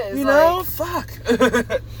what it is. You like, know, fuck.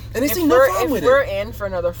 And they see no problem with it. If we're in for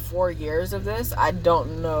another 4 years of this, I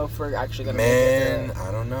don't know if we're actually gonna. Man, make it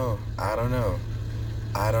I don't know.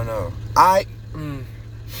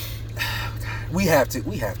 We have to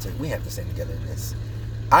stand together in this.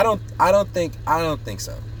 I don't think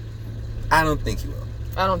so. I don't think you will.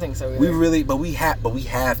 I don't think so either. We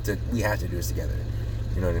have to do this together.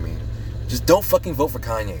 You know what I mean? Just don't fucking vote for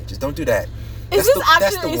Kanye. Just don't do that. Is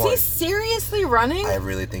he seriously running? I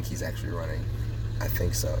really think he's actually running. I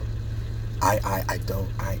think so.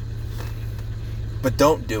 But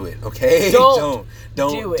don't do it, okay? Don't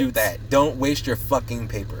do that. Don't waste your fucking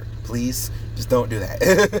paper. Please. Just don't do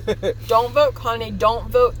that. Don't vote Kanye. Don't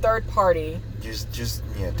vote third party.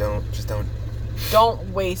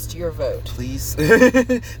 Don't waste your vote. Please.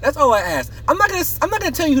 That's all I ask. I'm not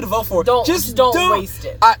gonna tell you who to vote for. Don't waste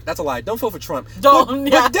it. That's a lie. Don't vote for Trump.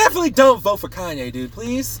 But definitely don't vote for Kanye, dude.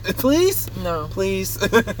 Please. Please? No. Please.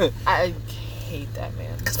 I hate that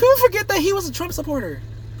man. Because people forget that he was a Trump supporter.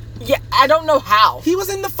 Yeah, I don't know how. He was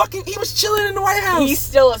chilling in the White House. He's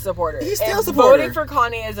still a supporter. Voting for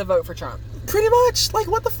Kanye is a vote for Trump. Pretty much. Like,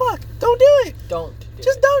 what the fuck? Don't do it. Don't do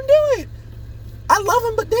it. I love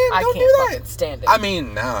him, but damn, don't do that. I can't fucking stand it. I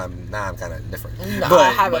mean, now I'm kind of different. No, I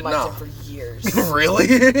haven't liked him for years.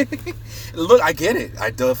 Really? Look, I get it. I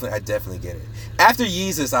definitely get it. After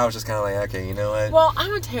Yeezus, I was just kind of like, okay, you know what? Well,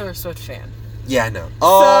 I'm a Taylor Swift fan. Yeah, I know.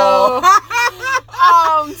 Oh.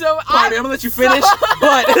 I'm gonna let you finish.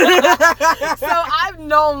 But so I've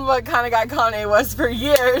known what kind of guy Kanye was for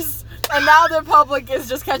years. And now the public is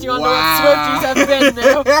just catching on to what Swifties have been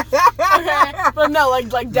new. Okay? But no,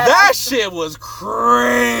 like that shit was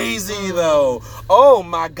crazy though. Oh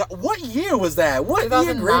my god. What year was that? What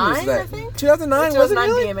year Grammy was that? 2009, was it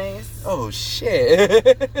really? 2009 VMAs. Oh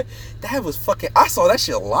shit. That was fucking, I saw that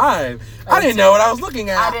shit live. I didn't know what I was looking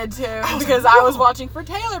at. I did too. I was watching for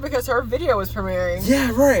Taylor because her video was premiering.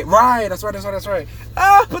 Yeah, right. That's right.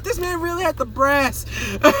 But this man really had the brass.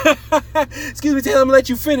 Excuse me, Taylor, I'm gonna let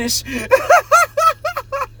you finish.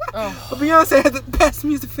 Oh. But Beyonce had the best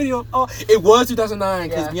music video. Oh, it was 2009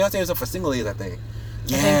 because Beyonce was up for Single Ladies, I think.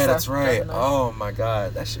 Yeah, that's right. Oh my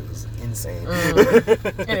god, that shit was insane.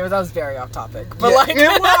 Anyway, that was very off topic. But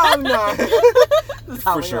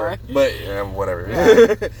for sure. But whatever.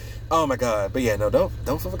 Yeah. Oh my god. But yeah, no, don't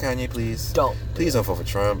vote for Kanye, please. Please don't vote for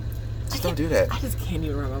Trump. Just don't do that. I just can't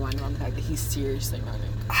even wrap my mind around the fact that he's seriously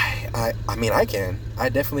running. I mean, I can. I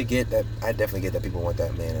definitely get that. People want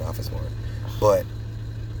that man in office more, but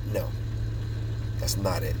no. That's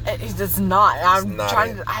not it. It's not. I'm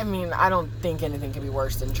trying to. I mean, I don't think anything can be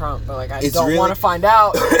worse than Trump, but like, I don't want to find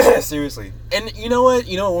out. Seriously. And you know what?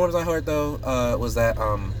 What was I heard though? Was that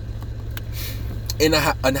in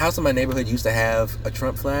a house in my neighborhood used to have a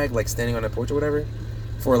Trump flag like standing on a porch or whatever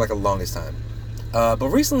for like a longest time. But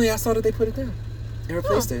recently I saw that they put it down and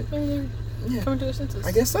replaced it. Yeah. Coming to their senses.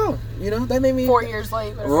 I guess so. That made me 4 years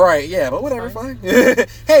late. Right, yeah, but whatever, fine.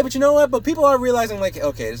 Hey, but you know what? But people are realizing, like,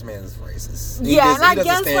 okay, this man's racist. He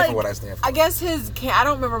doesn't stand for what I stand for. I guess I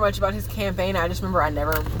don't remember much about his campaign. I just remember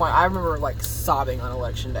I remember like sobbing on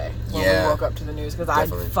election day when we woke up to the news because I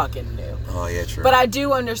fucking knew. Oh yeah, true. But I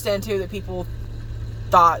do understand too that people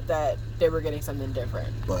thought that they were getting something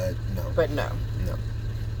different. But no.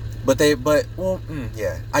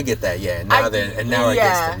 Yeah, I get that. Yeah, now I get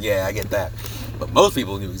them. Yeah, I get that. But most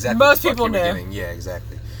people knew exactly. Most people knew. Yeah,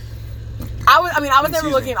 exactly. I was never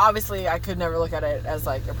looking. Obviously, I could never look at it as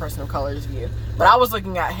like a person of color's view. But I was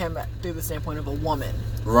looking at him through the standpoint of a woman.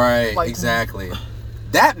 Right. Like, exactly.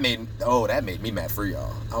 That made me mad for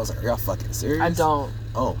y'all. I was like, are y'all fucking serious? I don't.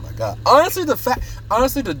 Oh my god. Honestly,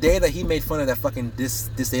 the day that he made fun of that fucking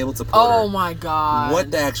disabled supporter. Oh my god.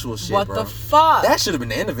 What the actual shit, what bro? The fuck? That should have been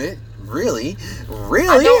the end of it. Really?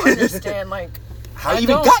 I don't understand, like, how you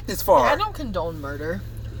even got this far. I don't condone murder.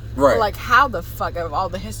 Right. But like, how the fuck, of all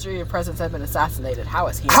the history of presidents have been assassinated, how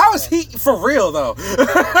is he? How is he, for real though?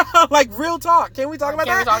 Like, real talk. Can we talk about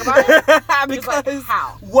that? Can we talk about it? Because, like,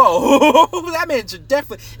 how? Whoa. That man should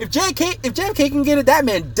definitely, if JFK can get it, that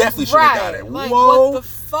man definitely should have got it. Like, whoa. What the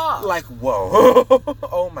fuck? Like, whoa.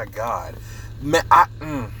 Oh my god. Man,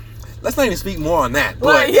 let's not even speak more on that.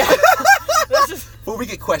 Well, yeah. Before we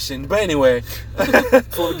get questioned, but anyway,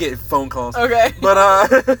 before we get phone calls. Okay.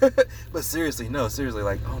 But seriously,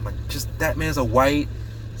 like, oh my, just that man's a white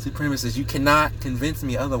supremacist. You cannot convince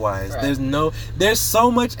me otherwise. Right. There's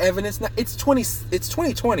so much evidence now. It's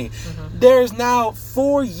 2020. Mm-hmm. There's now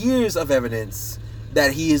 4 years of evidence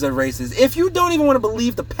that he is a racist. If you don't even want to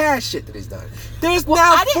believe the past shit that he's done, there's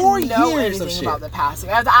now 4 years of shit. About the past.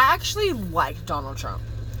 I actually liked Donald Trump.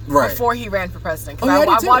 Right. Before he ran for president.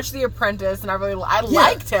 Because I watched The Apprentice and I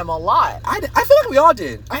liked him a lot. I feel like we all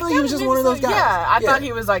did. I feel like he was just one of those guys. Yeah, I thought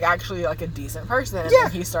he was like actually like a decent person. And then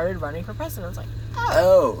he started running for president. I was like,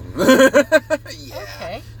 oh. Yeah.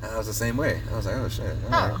 Okay. I was the same way. I was like, oh shit. All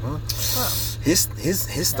right, well,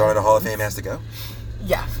 his star in the Hall of Fame has to go.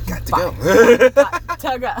 Yeah. Got to go.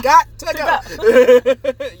 Got to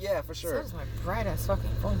go. Yeah, for sure. So was my bright ass fucking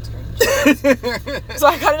phone screen. So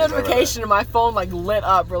I got a notification and my phone like lit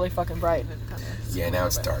up really fucking bright. And now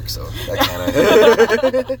it's dark, so that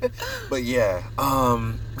kind of. But yeah,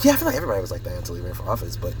 I feel like everybody was like that until he ran for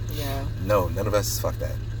office. But no, none of us. Fuck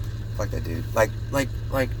that dude. Like,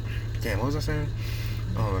 damn, what was I saying?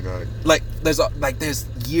 Oh my god. Like, there's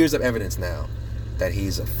years of evidence now that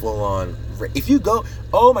he's a full-on. If you go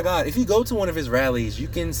to one of his rallies, you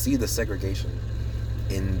can see the segregation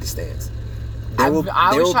in the stands. I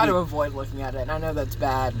always try to avoid looking at it, and I know that's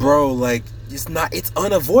bad. Bro, like, it's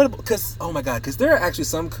unavoidable, because, oh my god, because there are actually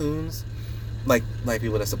some coons, like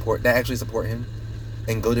people that actually support him,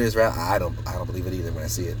 and go to his rally. I don't believe it either when I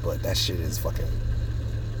see it, but that shit is fucking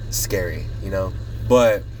scary,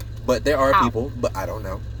 But there are people, but I don't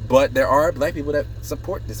know. But there are black people that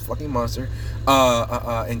support this fucking monster,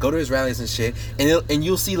 and go to his rallies and shit, and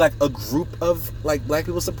you'll see like a group of like black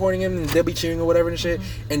people supporting him, and they'll be cheering or whatever and shit,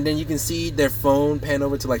 and then you can see their phone pan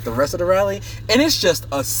over to like the rest of the rally, and it's just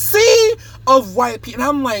a sea of white people, and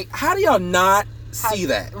I'm like, how do y'all not see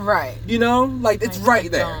that? Right. Like it's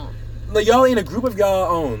right there. Like y'all in a group of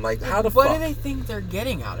y'all own. Like how the fuck? What do they think they're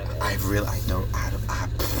getting out of it?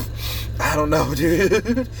 I don't know,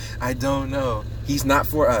 dude. I don't know. He's not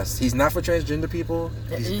for us. He's not for transgender people.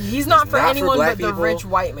 He's not for anyone but the rich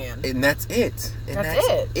white man. And that's it. And that's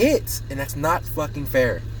it. And that's not fucking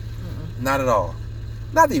fair. Mm-mm. Not at all.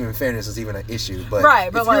 Not that even fairness is even an issue, but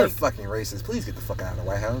if you're a fucking racist, please get the fuck out of the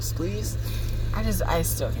White House, please. I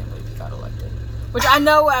still can't believe he got elected. Which I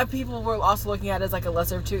know people were also looking at as like a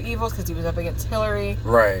lesser of two evils because he was up against Hillary.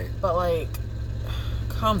 Right. But like,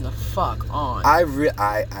 come the fuck on.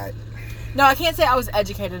 No, I can't say I was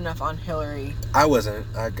educated enough on Hillary. I wasn't.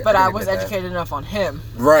 But I was educated enough on him.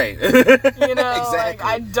 Right. You know, Exactly. like,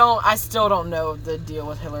 I still don't know the deal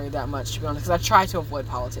with Hillary that much, to be honest, because I try to avoid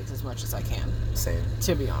politics as much as I can. Same.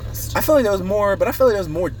 To be honest. I feel like there was more, but I feel like there was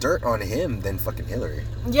more dirt on him than fucking Hillary.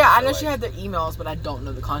 Yeah, I know she had the emails, but I don't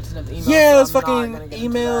know the content of the emails. Yeah, so those I'm fucking not gonna get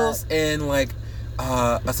emails into and like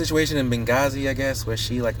a situation in Benghazi, I guess, where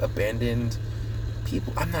she like abandoned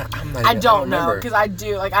people. I don't know, because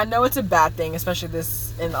I know it's a bad thing, especially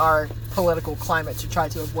this in our political climate, to try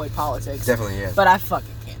to avoid politics. Definitely, yeah. But I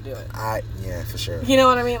fucking can't do it. Yeah, for sure. You know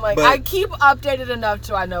what I mean? Like, but, I keep updated enough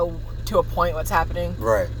to I know to a point what's happening.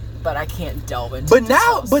 Right. But I can't delve into.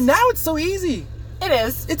 But now it's so easy. It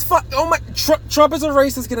is. It's fun. Oh my! Trump is a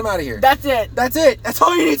racist. Get him out of here. That's it. That's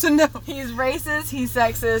all you need to know. He's racist. He's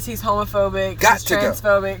sexist. He's homophobic. He's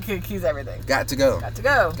transphobic. He's everything. Got to go. Got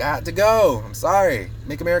to go. I'm sorry.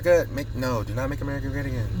 Do not make America great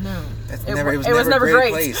again. No. It was never a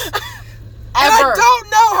great place. Ever. And I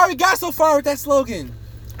don't know how he got so far with that slogan.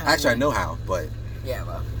 Actually, I know how, but yeah,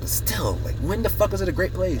 well, but still, like, when the fuck was it a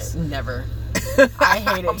great place? Never. I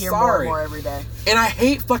hate it here more and more every day. And I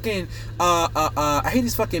hate fucking I hate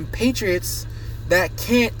these fucking patriots that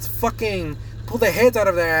can't fucking pull their heads out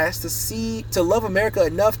of their ass to love America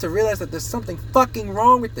enough to realize that there's something fucking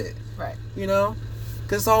wrong with it. Right. You know?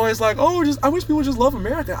 Because it's always like, I wish people just love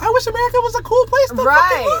America. I wish America was a cool place to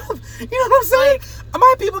fucking love. You know what I'm saying?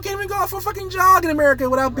 My people can't even go out for a fucking jog in America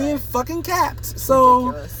without being fucking capped. So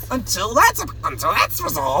ridiculous. until that's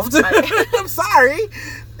resolved, I'm sorry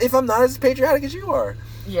if I'm not as patriotic as you are.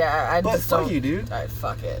 Yeah, But fuck you, dude.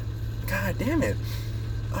 Fuck it. God damn it.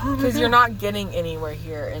 Because you're not getting anywhere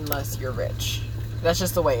here unless you're rich. That's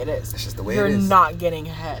just the way it is. That's just the way it is. You're not getting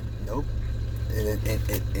ahead. Nope.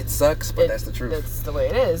 It sucks, but that's the truth. That's the way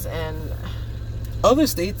it is, and other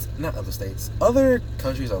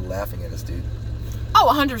countries are laughing at us, dude. Oh,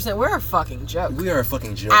 100%. We're a fucking joke. We are a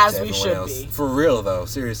fucking joke as to we everyone should else. be. For real, though.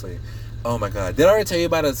 Seriously. Oh, my God. Did I already tell you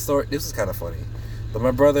about a story? This is kind of funny. But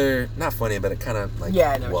my brother... Not funny, but it kind of, like...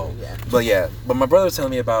 Yeah, I know. Whoa. Yeah. But, yeah. But my brother was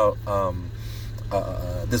telling me about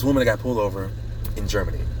this woman that got pulled over in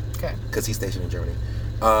Germany. Okay. Because he's stationed in Germany.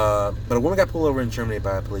 But a woman got pulled over in Germany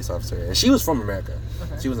by a police officer. And she was from America.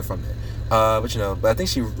 Okay. She wasn't from there. But, you know... But I think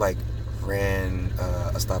she, like, ran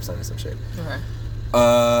a stop sign or some shit. Okay.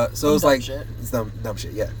 So it was like shit. It's dumb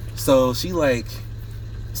shit, yeah. So she like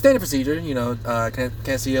standard procedure, you know,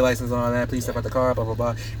 can't see your license and all that. Please step out the car, blah blah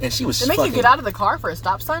blah. And she was. They make you get out of the car for a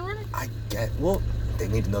stop sign running? I get. Well, they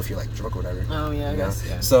need to know if you're like drunk or whatever. Oh yeah, I guess.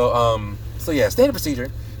 Yeah. So yeah, standard procedure.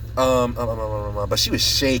 But she was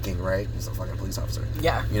shaking, right? He's a fucking police officer.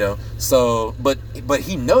 Yeah. You know. So, but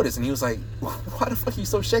he noticed and he was like, "Why the fuck are you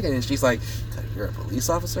so shaking?" And she's like, "You're a police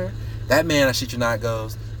officer." That man, I shit you not,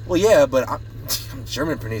 goes, "Well, yeah, but I'm a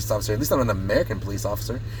German police officer. At least I'm an American police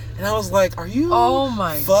officer." And I was like, "Are you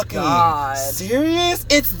fucking serious?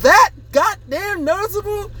 It's that goddamn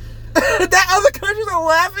noticeable that other countries are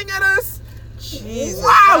laughing at us? Jesus,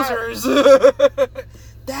 wowzers!"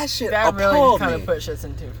 That shit that appalled really kind me. of puts shit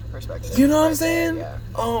into perspective. You know what I'm saying? Yeah.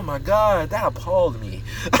 Oh my god, that appalled me.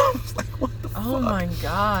 I was like, what the fuck? Oh my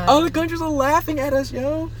god. Other countries are laughing at us,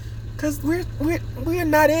 yo, because we're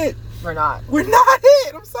not it. We're not. We're not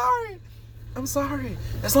it. I'm sorry.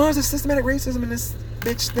 As long as there's systematic racism in this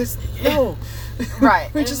bitch, no. Right.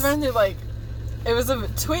 It just ran through like, it was a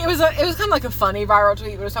tweet. It was kind of like a funny viral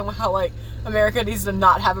tweet. But it was talking about how like America needs to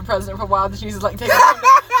not have a president for a while. That she's like taking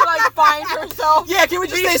to like find herself. Yeah, can we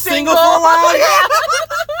just stay single for a while? Yeah.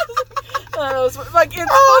 It's funny,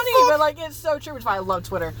 but like it's so true. Which is why I love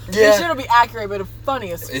Twitter. Yeah. It shouldn't be accurate, but it's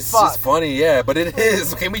funny as It's fuck. just funny, yeah. But it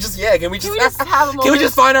is. Can we just have a moment? Can we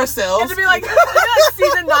just find ourselves? It'd be like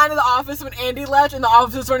season 9 of The Office when Andy left and The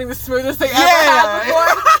Office was running the smoothest thing ever had before.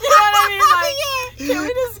 You know what I mean?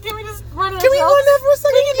 Like, can we just run ourselves? Can we run that for a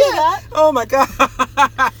second? We can do that. Oh my god.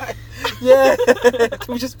 Yeah.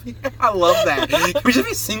 Can we just be? I love that. Can we just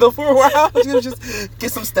be single for a while? Can we just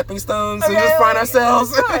get some stepping stones and just find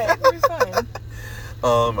ourselves? We'll be fine.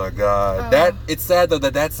 Oh my god. It's sad though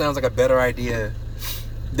that sounds like a better idea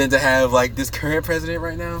than to have like this current president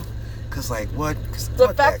right now. Cause like what?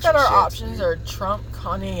 The fact that our options are Trump,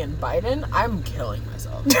 Kanye, and Biden, I'm killing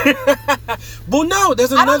myself. Well, no,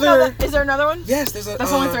 there's I don't know another. that. Is there another one? Yes, there's a. That's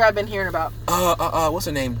the only thing I've been hearing about. What's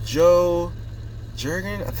her name? Joe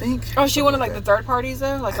Jurgen, I think. Oh, she one of like the third parties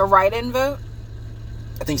though, like a write-in vote.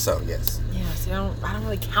 I think so. Yes. Yeah. See, I don't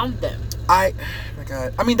really count them. Oh my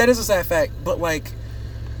god. I mean, that is a sad fact, but like.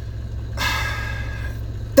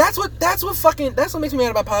 That's what makes me mad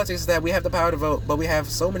about politics is that we have the power to vote, but we have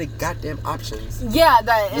so many goddamn options. Yeah,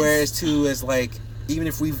 that is. Whereas too is like even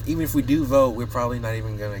if we do vote, we're probably not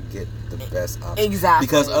even gonna get the best option. Exactly.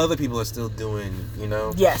 Because other people are still doing, you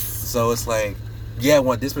know. Yes. So it's like, yeah, I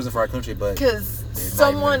want this person for our country, but because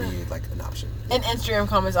someone not even gonna be like an option. In Instagram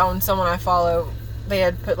comments on someone I follow, they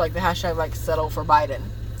had put like the hashtag like settle for Biden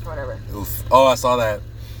or whatever. Oof. Oh, I saw that.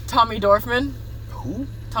 Tommy Dorfman. Who?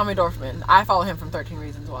 Tommy Dorfman. I follow him from 13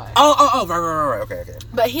 Reasons Why. Oh, right. Okay.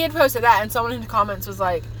 But he had posted that, and someone in the comments was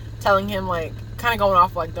like telling him like, kind of going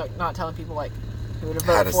off like not telling people like who to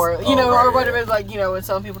vote for, you know, or whatever. Yeah. Like, you know, and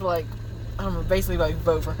telling people to like, I don't know, basically like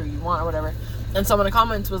vote for who you want or whatever. And someone in the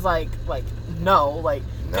comments was like no, like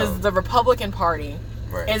because the Republican Party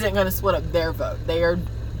isn't going to split up their vote. They are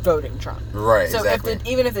voting Trump. Right. So exactly.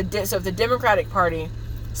 if the Democratic Party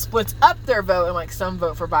splits up their vote and like some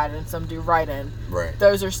vote for Biden and some do write-in,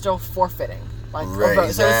 those are still forfeiting like a vote.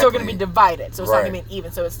 Exactly. So it's still going to be divided. So it's not going to be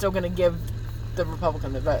even. So it's still going to give the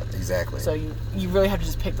Republican the vote. Exactly. So you really have to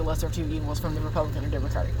just pick the lesser of two evils from the Republican or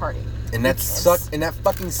Democratic Party. And that sucks. And that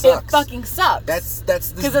fucking sucks. It fucking sucks.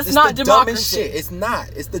 That's because it's not the democracy. Dumbest shit. It's not.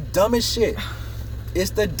 It's the dumbest shit.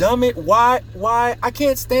 It's the dumbest. Why? I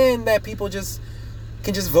can't stand that people just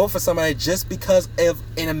can just vote for somebody just because of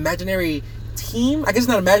an imaginary team. I guess it's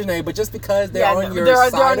not imaginary, but just because they're on your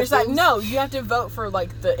side. They're on your side. No, you have to vote for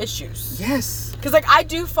like the issues. Yes. Because like I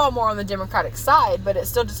do fall more on the Democratic side, but it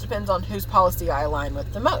still just depends on whose policy I align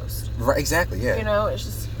with the most. Right. Exactly. Yeah. You know, it's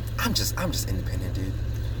just. I'm just independent, dude.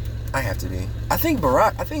 I have to be. I think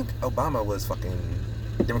Obama was fucking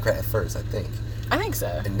Democrat at first. I think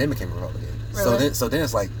so. And then became Republican. Really? So then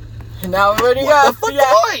it's like. Now where do you go? What the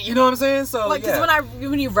fuck point? You know what I'm saying? So like, because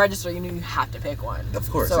when you register, you have to pick one. Of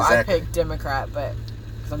course. So exactly. I picked Democrat, but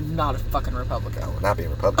because I'm not a fucking Republican. I will not be a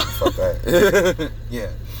Republican. Fuck that. Yeah.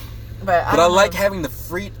 But I like having the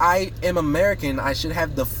free. I am American. I should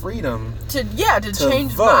have the freedom to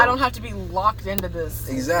change. Vote. But I don't have to be locked into this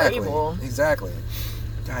label. Exactly.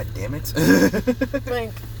 God damn it.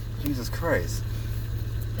 Like, Jesus Christ.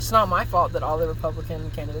 It's not my fault that all the Republican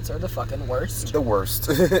candidates are the fucking worst. The worst.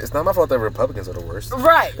 It's not my fault that Republicans are the worst.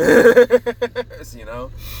 Right. You know?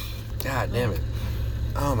 God damn it.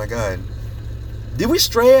 Oh my God. Did we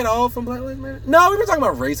stray at all from Black Lives Matter? No, we were talking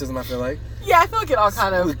about racism, I feel like. Yeah, I feel like it all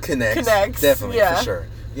kind of connects. Definitely, for sure.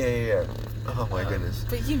 Yeah. Oh my goodness.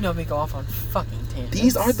 But you know me go off on fucking tangents.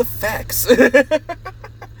 These are the facts. These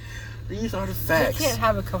are the facts. You can't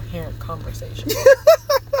have a coherent conversation.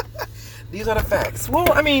 These are the facts.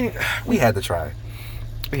 Well, I mean, we had to try.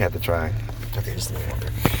 Okay, just a minute.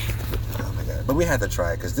 Oh my God. But we had to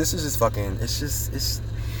try, because this is just fucking,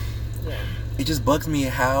 Yeah. It just bugs me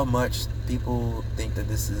how much people think that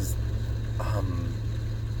this is a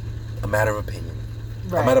matter of opinion.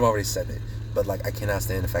 Right. I might have already said it, but like I cannot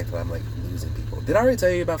stand the fact that I'm like losing people. Did I already tell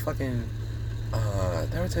you about fucking? Did I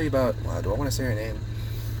already tell you about? Wow, do I want to say her name?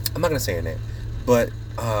 I'm not gonna say her name, but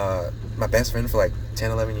my best friend for like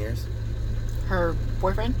 10, 11 years. Her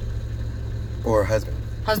boyfriend? Or husband?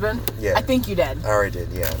 Husband? Yeah. I think you did. I already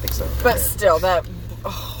did. Yeah, I think so. But still, that.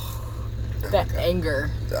 That anger.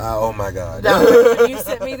 Oh my God. You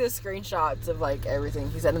sent me the screenshots of like everything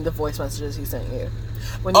he said in the voice messages he sent you.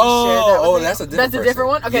 When you shared that with me. That's a different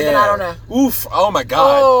one? Okay, then I don't know. Oof. Oh my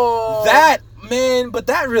God. Oh. That, man, but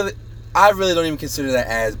that really, I really don't even consider that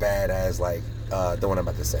as bad as like the one I'm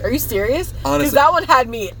about to say. Are you serious? Honestly. Because that one had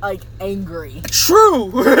me like angry. True.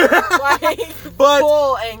 Like,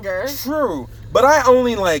 full anger. True. But I'd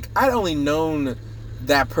only known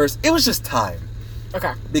that person. It was just time.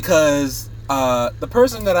 Okay. Because the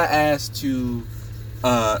person that I asked to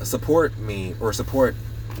support me or support,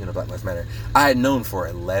 Black Lives Matter, I had known for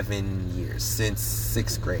 11 years, since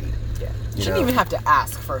 6th grade. Yeah. You shouldn't even have to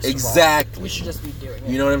ask first. Exactly. Of all. You should just be doing it.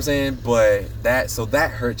 You know what I'm saying? But that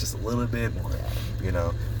hurt just a little bit more.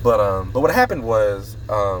 Yeah. But what happened was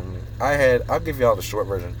I'll give y'all the short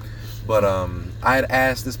version. But I had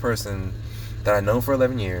asked this person that I'd known for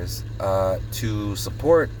 11 years to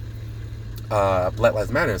support Black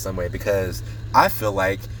Lives Matter in some way, because I feel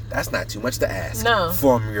like that's not too much to ask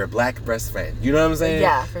from your black best friend. You know what I'm saying?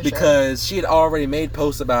 Yeah, for sure. Because she had already made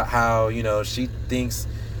posts about how, she thinks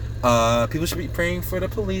people should be praying for the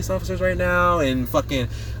police officers right now and fucking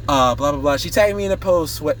blah, blah, blah. She tagged me in a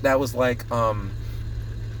post that was like,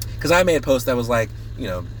 because I made a post that was like,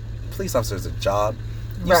 police officers is a job.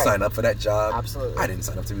 You sign up for that job. Absolutely. I didn't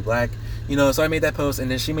sign up to be black. So I made that post,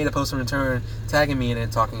 and then she made a post in return tagging me and then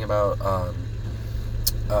talking about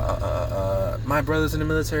my brother's in the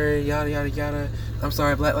military, yada yada yada. I'm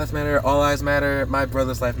sorry, Black Lives Matter, all lives matter, my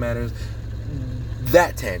brother's life matters.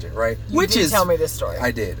 That tangent, right? You did tell me this story.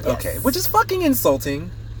 I did. Yes. Okay. Which is fucking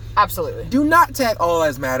insulting. Absolutely. Do not tag all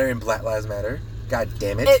lives matter and Black Lives Matter. God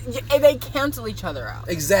damn it. They cancel each other out.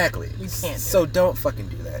 Exactly. You can't. So don't fucking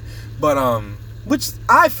do that. But which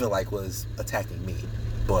I feel like was attacking me.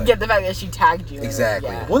 But yeah, the fact that she tagged you.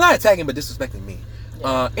 Exactly. Yeah. Well, not attacking, but disrespecting me.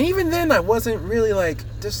 Yeah. And even then, I wasn't really like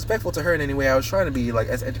disrespectful to her in any way. I was trying to be like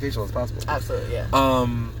as educational as possible. Absolutely, yeah.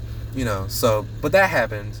 You know, so but that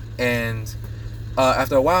happened, and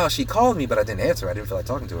after a while, she called me, but I didn't answer. I didn't feel like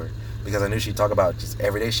talking to her because I knew she'd talk about just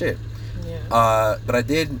everyday shit. Yeah. But I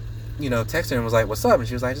did, you know, text her and was like, "What's up?" And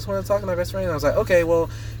she was like, "I just want to talk to my best friend." And I was like, "Okay, well,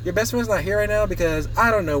 your best friend's not here right now because I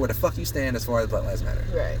don't know where the fuck you stand as far as Black Lives Matter."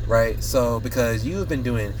 Right. Right. So because you've been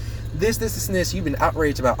doing this, and this, you've been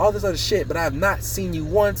outraged about all this other shit, but I have not seen you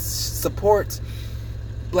once support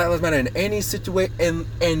Black Lives Matter in any situation,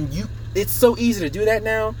 and you. It's so easy to do that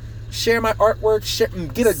now. Share my artwork,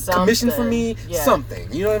 get a commission from me, something.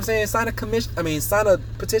 You know what I'm saying? Sign a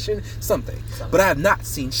petition, something. But I have not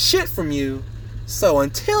seen shit from you. So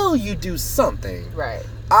until you do something, right,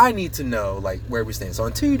 I need to know like where we stand. So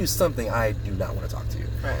until you do something, I do not want to talk to you.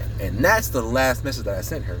 Right. And that's the last message that I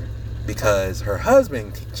sent her because her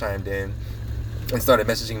husband chimed in and started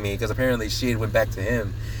messaging me because apparently she had went back to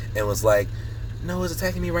him and was like, "Noah's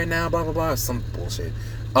attacking me right now, blah blah blah," some bullshit.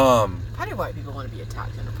 How do white people want to be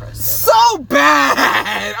attacked and oppressed? So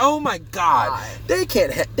bad! Oh my god. They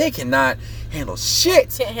cannot handle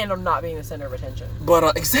shit. Can't handle not being the center of attention.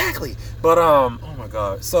 But exactly. But oh my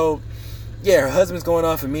god. So yeah, her husband's going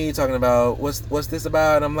off at me talking about what's this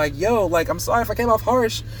about, and I'm like, yo, like I'm sorry if I came off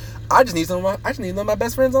harsh. I just need some of my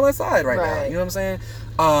best friends on my side right now. You know what I'm saying?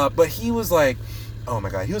 But he was like, oh my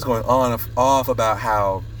god, he was going on off about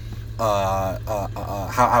how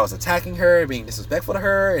I was attacking her, being disrespectful to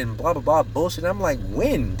her, and blah blah blah bullshit. I'm like,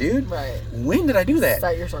 when, dude? Right. When did I do that?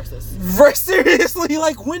 Cite your sources. Right, seriously,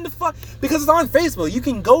 like when the fuck? Because it's on Facebook. You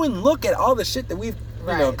can go and look at all the shit that we've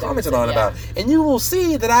commented on about, and you will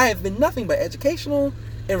see that I have been nothing but educational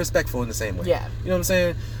and respectful in the same way. Yeah. You know what I'm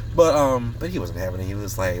saying? But he wasn't having it. He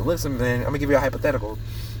was like, listen, man, I'm gonna give you a hypothetical,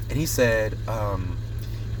 and he said,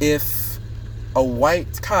 if a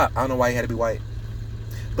white cop, I don't know why he had to be white.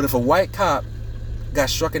 But if a white cop got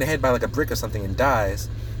struck in the head by like a brick or something and dies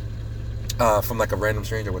from like a random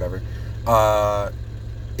stranger or whatever,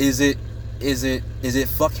 is it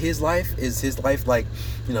fuck his life? Is his life like,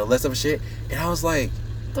 you know, less of a shit? And I was like,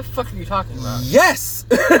 what the fuck are you talking about? Yes.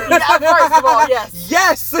 Yeah, first of all, yes.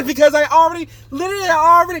 Yes, because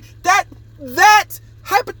that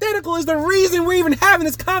hypothetical is the reason we're even having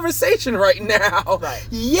this conversation right now. Right.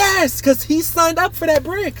 Yes, because he signed up for that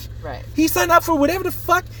brick. Right. He signed up for whatever the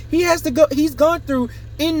fuck he's gone through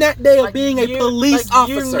in that day of being a police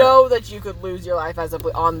officer. You know that you could lose your life as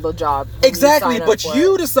on the job. Exactly, but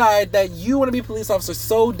you decide that you want to be a police officer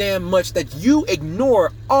so damn much that you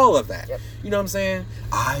ignore all of that. Yep. You know what I'm saying?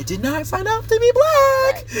 I did not sign up to be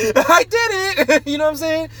black. Right. I did it. You know what I'm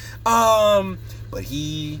saying? But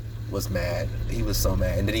he was mad. He was so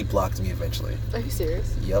mad, and then he blocked me eventually. Are you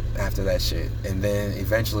serious? Yep. After that shit, and then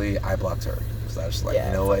eventually I blocked her. So I was just like,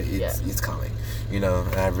 you know what? It's coming. You know,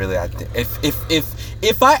 and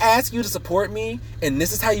if I ask you to support me, and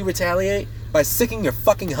this is how you retaliate by sicking your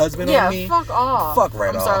fucking husband on me, fuck off. Fuck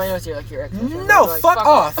right off. I'm sorry, I know you're your ex. No, like, fuck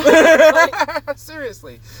off. Like,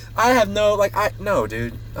 seriously, I have no,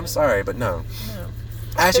 dude. I'm sorry, but no.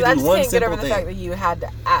 I actually do one simple thing. I just can't get over the fact that you had to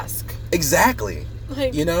ask. Exactly.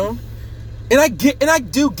 Like, you know, and I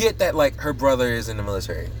do get that like her brother is in the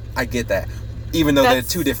military. I get that. Even though they're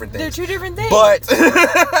two different things. They're two different things. But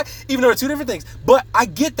even though they're two different things, but I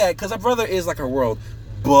get that because her brother is like her world.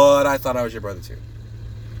 But I thought I was your brother too.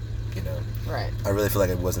 You know. Right. I really feel like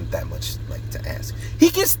it wasn't that much like to ask.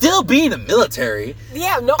 He can still be in the military.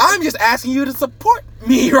 Yeah. No. I'm just asking you to support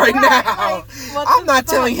me right now. Like, I'm not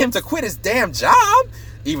telling him to quit his damn job.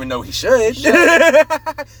 Even though he should.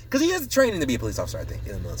 Because he has the training to be a police officer, I think,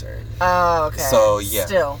 in the military. Oh, okay. So,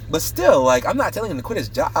 yeah. But still, like, I'm not telling him to quit his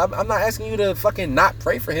job. I'm not asking you to fucking not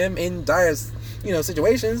pray for him in dire,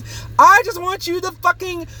 situations. I just want you to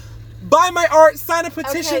fucking buy my art, sign a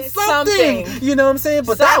petition, something. You know what I'm saying?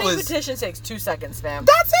 But signing a petition takes 2 seconds, fam.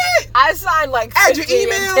 That's it. I signed like 50 in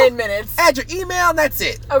 10 minutes. Add your email, and that's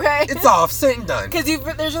it. Okay. It's off, sent and done. Because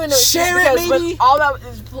there's really no share it, maybe. All that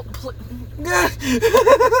is...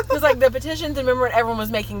 Because like the petitions, and remember when everyone was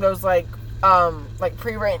making those like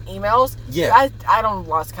pre-written emails? Yeah. I don't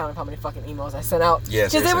lost count of how many fucking emails I sent out. Yeah,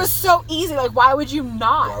 because it was so easy. Like, why would you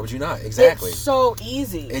not? Why would you not? Exactly. It's so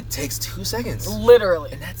easy. It takes 2 seconds.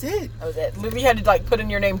 Literally. And that's it. That was it. You had to like put in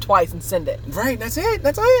your name twice and send it. Right. That's it.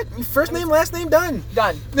 That's it. First name, last name, done.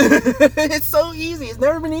 Done. It's so easy. It's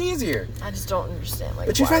never been easier. I just don't understand. Like,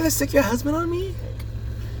 but you'd rather sick your husband on me?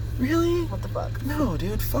 Really? What the fuck? No,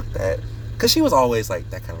 dude. Fuck that. Because she was always like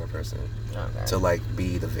that kind of a person. Okay. To like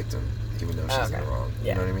be the victim, even though she's in the wrong.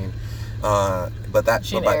 Yeah. You know what I mean? But that.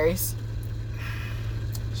 She an Aries?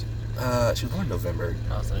 She was born in November.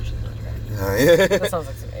 Oh, so she's not right. That sounds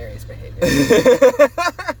like some Aries behavior.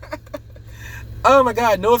 Oh my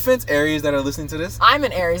God! No offense, Aries that are listening to this. I'm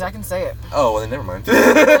an Aries. I can say it. Oh well, then never mind. Nah,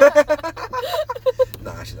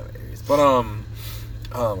 she's not an Aries. But oh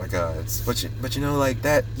my God! But you know, like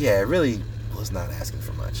that. Yeah, it really was not asking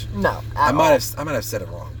for much. No, I might have said it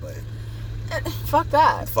wrong, but fuck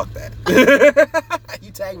that. Fuck that. You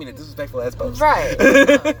tagged me in a disrespectful ass post. Right.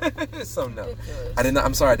 No. So no, Ridiculous. I didn't.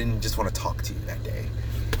 I'm sorry. I didn't just want to talk to you that day.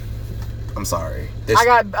 I'm sorry. I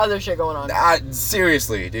got other shit going on.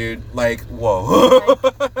 Seriously, dude. Like, whoa.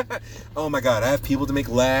 Oh my God, I have people to make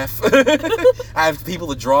laugh. I have people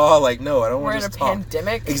to draw. Like, no, I don't want to just talk. We're in a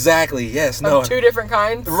pandemic? Exactly, yes, no. Of two different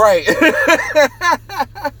kinds? Right.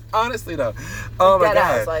 Honestly, though. Oh my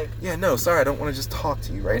God. Like, yeah, no, sorry, I don't want to just talk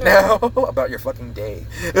to you right now about your fucking day.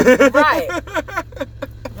 Right.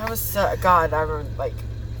 That was, God, I remember, like,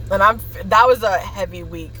 that was a heavy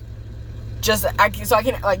week. So I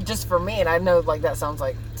can, like, just for me, and I know, like, that sounds,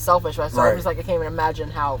 like, selfish, but I was like, I can't even imagine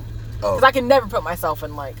how, because I can never put myself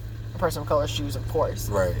in, like, a person of color's shoes, of course.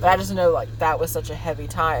 Right. But I just know, like, that was such a heavy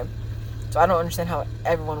time. So I don't understand how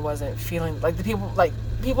everyone wasn't feeling, like,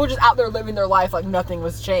 people just out there living their life like nothing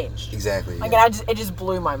was changed. Exactly. Like, yeah. and it just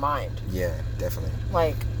blew my mind. Yeah, definitely.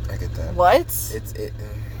 Like, I get that. What?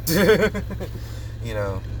 You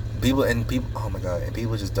know, people, oh my God, and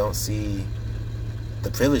people just don't see the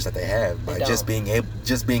privilege that they have by just being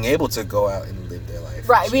able to go out and live their life.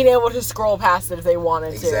 Right, being able to scroll past it if they wanted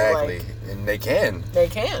to. Exactly. Like, and they can. They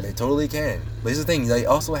can. They totally can. But here's the thing, they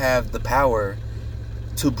also have the power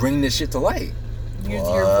to bring this shit to light. Use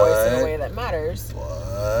your voice in a way that matters.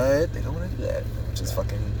 But they don't want to do that. Which is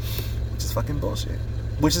fucking bullshit.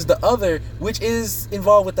 Which is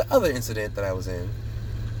involved with the other incident that I was in.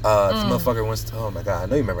 This motherfucker wants to, oh my God, I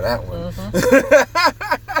know you remember that one.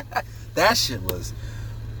 Mm-hmm. That shit was,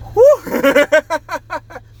 whew.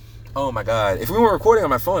 Oh my God. If we were recording on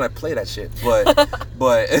my phone, I'd play that shit. But,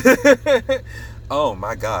 oh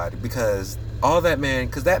my God. Because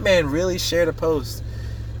that man really shared a post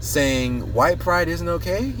saying white pride isn't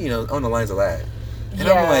okay, you know, on the lines of that. And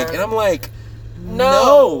I'm like,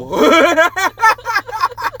 no.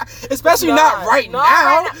 Especially not right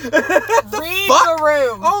now. Read the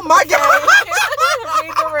room. Oh my God.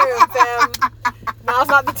 Read the room, fam. Now's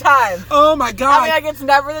not the time. Oh my God. I mean, like, it's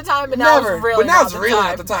never the time, but now it's really not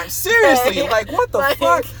the time. Seriously, like, what the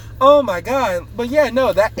fuck? Oh my God. But yeah,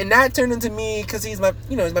 no, that turned into me, because he's my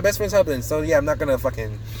best friend's husband. So yeah, I'm not gonna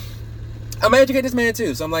fucking, I'm gonna educate this man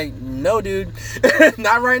too. So I'm like, no, dude,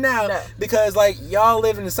 not right now. No. Because like, y'all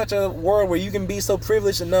live in such a world where you can be so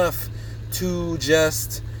privileged enough to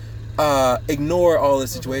just ignore all the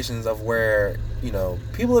situations of where, you know,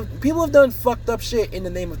 people have done fucked up shit in the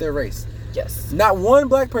name of their race. Yes. Not one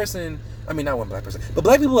black person, but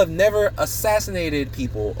black people have never assassinated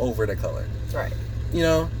people over their color. Right. You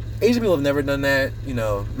know, Asian people have never done that. You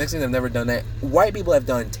know, Mexicans have never done that. White people have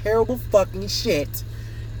done terrible fucking shit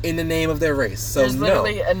in the name of their race. So there's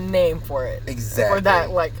literally a name for it. Exactly. For that,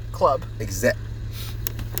 like, club.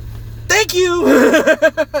 Thank you.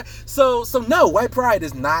 So no, white pride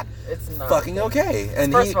is not. It's not fucking okay.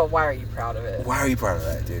 And first of all, why are you proud of it? Why are you proud of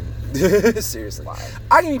that, dude? Seriously. Why?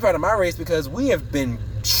 I can be proud of my race because we have been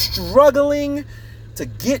struggling to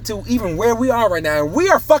get to even where we are right now, and we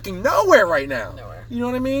are fucking nowhere right now. Nowhere. You know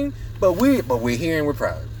what I mean? But we're here and we're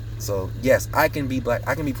proud. So yes, I can be black.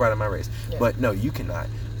 I can be proud of my race. Yeah. But no, you cannot.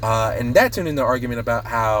 And that turned into an argument about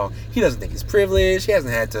how he doesn't think he's privileged.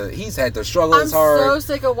 He's had to struggle as hard. I'm so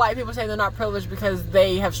sick of white people saying they're not privileged because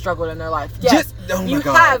they have struggled in their life. Yes, you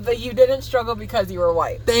have, but you didn't struggle because you were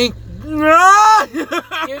white. You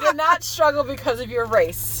did not struggle because of your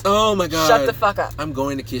race. Oh my God. Shut the fuck up. I'm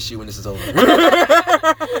going to kiss you when this is over.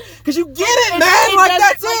 Because you get it, man. Like,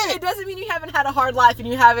 that's it. It doesn't mean you haven't had a hard life and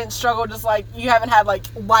you haven't struggled, just like you haven't had like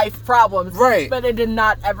life problems. Right. But it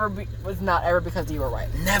was not ever because you were white.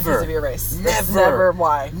 Never. Because of your race. Never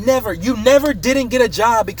why. Never. You never didn't get a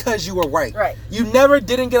job because you were white. Right. You never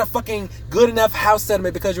didn't get a fucking good enough house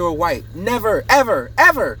settlement because you were white. Never. Ever.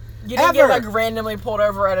 Ever. You didn't get like randomly pulled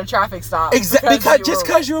over at a traffic stop. Exactly.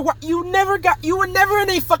 Because you were white. You were never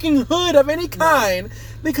in a fucking hood of any kind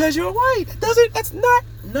because you're white. That's not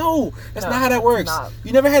how that works.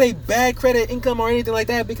 You never had a bad credit income or anything like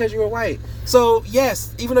that because you were white. So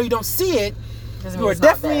yes, even though you don't see it, you are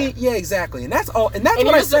definitely exactly. And that's all. And that's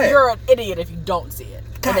what I said. You're an idiot if you don't see it.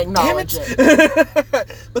 God and acknowledge damn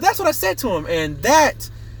it. But that's what I said to him, and that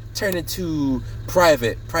turned into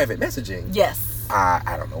private messaging. Yes.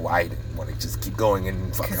 I don't know why he didn't want to just keep going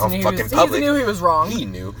in fucking public. He knew he was wrong. He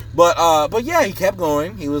knew, but yeah, he kept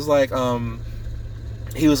going. He was like,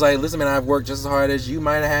 listen, man, I've worked just as hard as you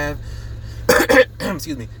might have.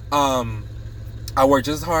 Excuse me. I work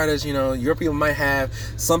just as hard as, your people might have.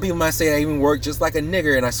 Some people might say I even work just like a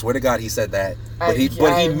nigger, and I swear to God he said that. But he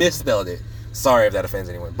misspelled it. Sorry if that offends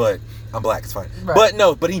anyone, but I'm black, it's fine. Right.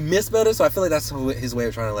 But he misspelled it, so I feel like that's his way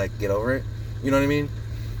of trying to like get over it. You know what I mean?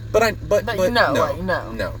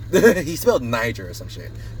 No. He spelled Niger or some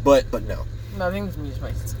shit. But no. No, I think this music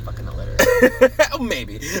makes it fucking illiterate.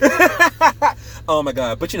 Maybe. Oh my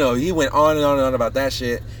God. But he went on and on and on about that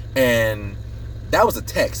shit, and that was a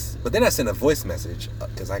text. But then I sent a voice message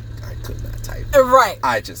because I could not type. Right.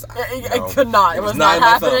 I could not. It was not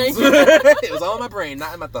happening. It was all in my brain,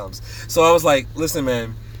 not in my thumbs. So I was like, listen,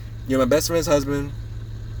 man, you're my best friend's husband.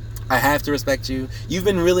 I have to respect you. You've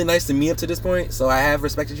been really nice to me up to this point, so I have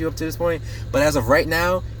respected you up to this point. But as of right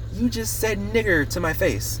now, you just said nigger to my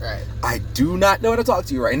face. Right. I do not know how to talk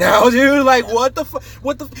to you right now, dude. Like, what the fuck?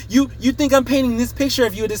 You think I'm painting this picture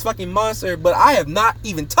of you as this fucking monster, but I have not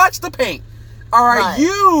even touched the paint. All right.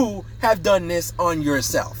 You have done this on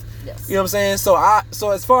yourself. Yes. You know what I'm saying?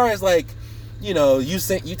 So as far as like, you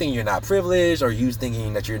think you're not privileged, or you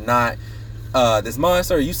thinking that you're not this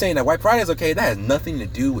monster, or you saying that white pride is okay, that has nothing to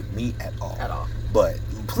do with me at all. But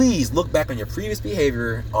please look back on your previous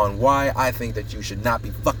behavior on why I think that you should not be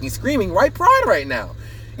fucking screaming white pride right now.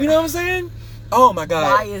 You know what I'm saying? Oh my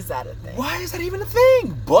God. Why is that a thing? Why is that even a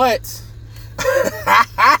thing? But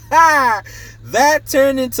that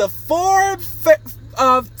turned into 4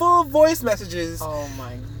 full voice messages. Oh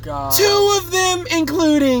my God. 2 of them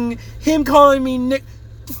including him calling me Nick.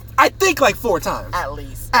 I think like 4 times. At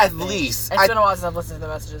least. It's been a while since I've listened to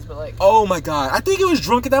the messages, but like. Oh my God. I think he was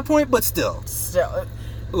drunk at that point, but still.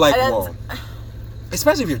 Like, whoa.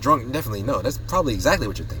 Especially if you're drunk, definitely no. That's probably exactly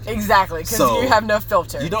what you're thinking. Exactly, because you have no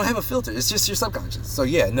filter. You don't have a filter. It's just your subconscious. So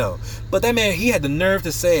yeah, no. But that man, he had the nerve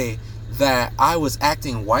to say that I was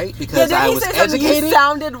acting white because I was educated. You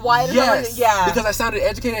sounded white. Yes. Yeah. Because I sounded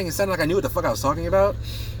educated and it sounded like I knew what the fuck I was talking about.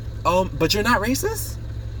 But you're not racist?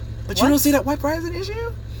 But you don't see that white pride is an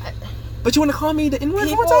issue? But you want to call me the N-word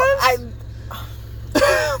 4 times?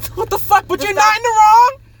 What the fuck? But you're not in the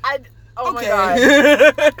wrong? Oh my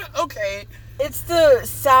God. Okay. It's the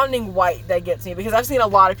sounding white that gets me, because I've seen a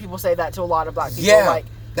lot of people say that to a lot of black people. Yeah, like,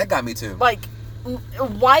 that got me too. Like,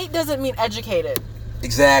 white doesn't mean educated.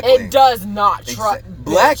 Exactly. It does not.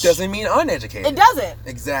 Black doesn't mean uneducated. It doesn't.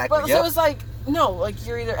 Exactly. But so it's like, no, like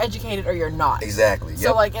you're either educated or you're not. Exactly.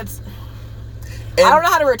 So like it's. I don't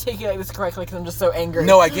know how to articulate this correctly because I'm just so angry.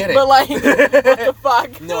 No, I get it. But like, what the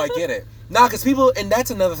fuck? No, I get it. Nah, because people, and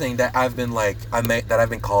that's another thing that I've been like, that I've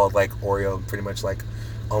been called like Oreo pretty much like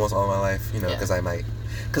almost all my life, because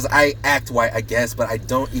because I act white, I guess, but I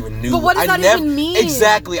don't even knew. But what does that even mean?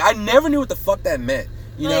 Exactly, I never knew what the fuck that meant,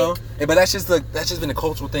 you know. But that's just been a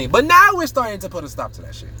cultural thing. But now we're starting to put a stop to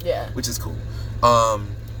that shit. Yeah, which is cool.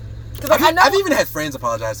 I've even had friends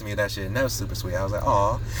apologize to me for that shit, and that was super sweet. I was like,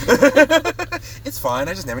 aw. It's fine,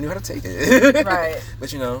 I just never knew how to take it. Right. But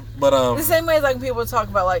the same way as like people talk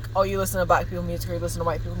about like, oh, you listen to black people music or you listen to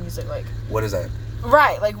white people music, like. What is that?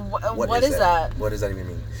 Right, like what is that? What does that even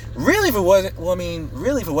mean? Really, if it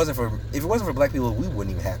wasn't for black people, we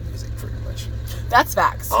wouldn't even have music pretty much. That's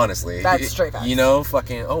facts. Honestly. That's straight facts.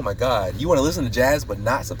 Fucking, oh my God. You want to listen to jazz but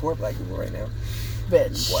not support black people right now?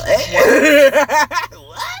 Bitch. What?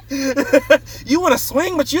 You want to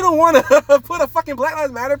swing, but you don't want to put a fucking Black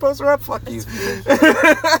Lives Matter poster up? Fuck you.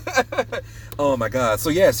 Oh my God. So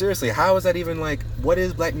yeah, seriously, how is that even like? What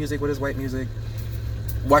is black music? What is white music?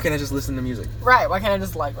 Why can't I just listen to music? Right. Why can't I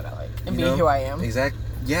just like what I like and be who I am? Exactly.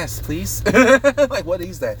 Yes, please. Like, what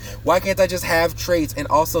is that? Why can't I just have traits and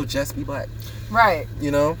also just be black? Right.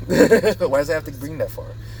 Why does it have to bring that far?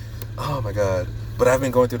 Oh my God. But I've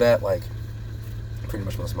been going through that like pretty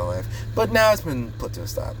much most of my life, but now it's been put to a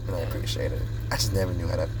stop, and I appreciate it. I just never knew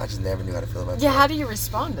how to feel about it. Yeah, how do you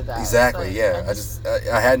respond to that? Exactly. Like, yeah,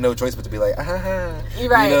 I had no choice but to be like, You're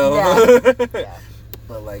right. Yeah.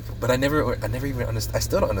 But I never even understand. I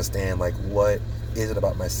still don't understand like what is it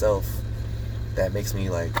about myself that makes me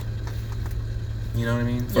like, you know what I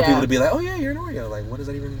mean? For people to be like, oh yeah, you're an Oreo. Like, what does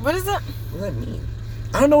that even? What is that? What does that mean?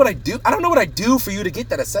 I don't know what I do. I don't know what I do for you to get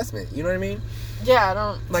that assessment. You know what I mean? Yeah, I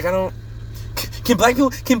don't. Can black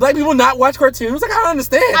people not watch cartoons? Like, I don't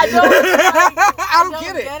understand. I don't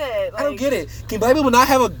get it. I don't get it. Can black people not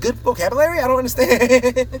have a good vocabulary? I don't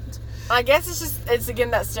understand. I guess it's again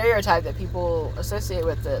that stereotype that people associate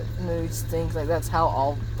with the moods, things like that's how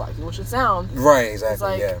all black people should sound. Right, exactly. It's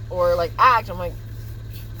like, yeah. Or like act. I'm like,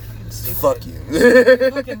 stupid. Fuck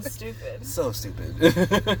you. Fucking stupid. So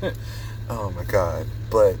stupid. Oh my god.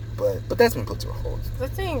 But that's been put to a halt. I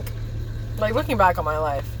think, like, looking back on my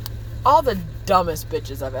life, all the dumbest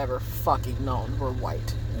bitches I've ever fucking known were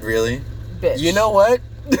white. Really? Bitch. You know what?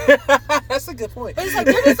 That's a good point. But it's like,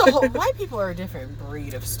 there is a whole... White people are a different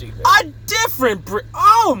breed of stupid. A different breed.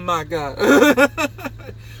 Oh my god.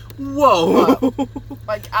 Whoa.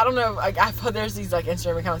 Like, I don't know. Like, there's these, like,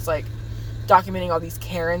 Instagram accounts, like, documenting all these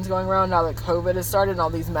Karens going around now that COVID has started and all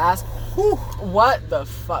these masks. Whew. What the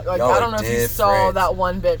fuck? Like, Y'all I don't know if you saw different. that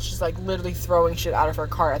one bitch just, like, literally throwing shit out of her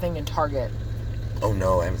cart, I think in Target. Oh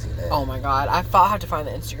no, I haven't seen that. Oh my god. I have to find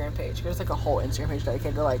the Instagram page. There's, like, a whole Instagram page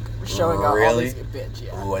dedicated to, like, showing out all these... Bitch,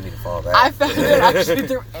 yeah. Ooh, I need to follow that. I found it actually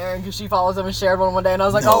through Erin because she follows them and shared one day, and I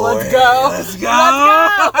was like, No oh, let's way. go. Let's go.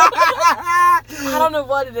 I don't know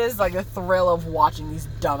what it is, like the thrill of watching these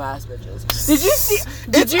dumbass bitches. Did you see?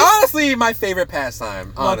 It's honestly my favorite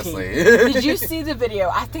pastime, honestly. Did you see the video?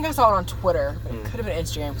 I think I saw it on Twitter, but it could have been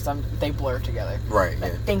Instagram because they blur together. Right, yeah. I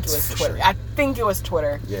think it was For Twitter. sure. I think it was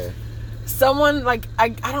Twitter. Yeah. Someone, like, I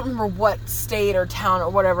don't remember what state or town or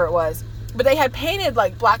whatever it was, but they had painted,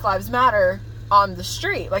 like, Black Lives Matter on the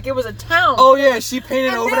street. Like, it was a town. Oh yeah, she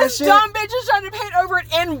painted and over that this shit. dumb bitch is trying to paint over it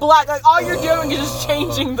in black. Like, all you're doing is just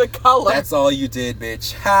changing the color. That's all you did,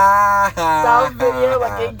 bitch. Ha ha. That video,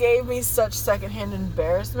 like, it gave me such secondhand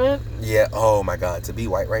embarrassment. Yeah. Oh my god, to be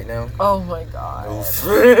white right now. Oh my god. Oof.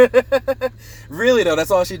 Really though, that's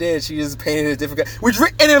all she did. She just painted a different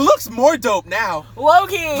and it looks more dope now. Low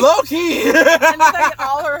key. Low key. And the thing that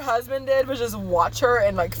all her husband did was just watch her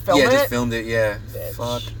and, like, film it. Yeah, just filmed it. Yeah. Bitch.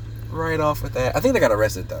 Fuck. Right off with that. I think they got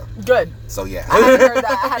arrested though. Good. So yeah. I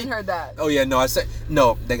hadn't heard that. Oh yeah, no, I said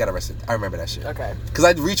no. They got arrested. I remember that shit. Okay. Because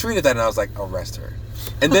I retweeted that and I was like, arrest her.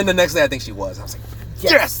 And then the next day I think she was. I was like,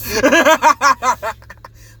 yes.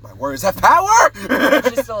 My words have power.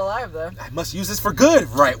 She's still alive though. I must use this for good,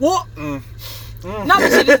 right? Well, Not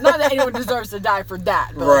that anyone deserves to die for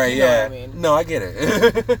that. But, right? like, you know Yeah. what I mean. No, I get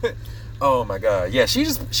it. Oh my god. Yeah, she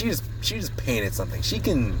just painted something. She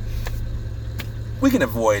can. We can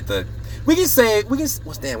avoid the. What's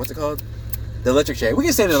it called? The electric chair. We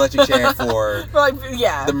can say the electric chair for Like,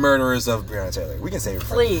 yeah. the murderers of Breonna Taylor. We can say it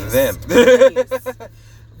for Please. them. Please.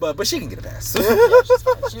 But she can get a pass. Yeah, she's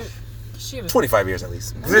fine. She was 25 years at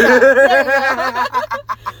least. Yeah.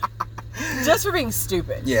 Just for being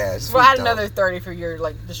stupid. Yeah. Just We'll add dumb. another 30 for your,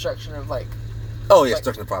 like, destruction of, like, Oh yeah, like,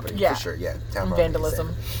 destruction of property. yeah. For sure. Yeah. Town property, vandalism.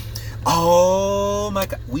 exactly. Oh my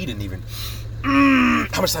god. We didn't even.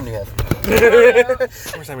 How much time do you have?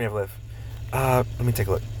 How much time do you have left? Let me take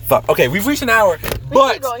a look. Fuck. Okay, we've reached an hour.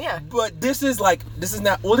 But going, yeah. But this is like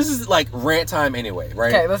rant time anyway,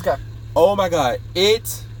 right? Okay, let's go. Oh my god,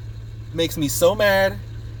 it makes me so mad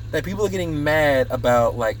that people are getting mad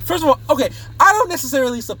about, like, first of all, okay, I don't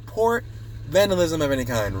necessarily support vandalism of any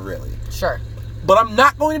kind, really. Sure. But I'm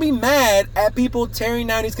not going to be mad at people tearing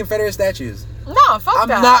down these Confederate statues. No, fuck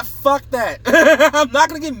that. Fuck that. I'm not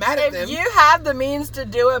going to get mad at them. If you have the means to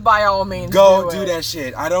do it, by all means, Go do that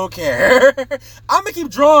shit. I don't care. I'm gonna keep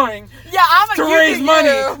drawing. Yeah, I'm to you raise do money,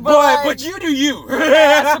 you, but you do you.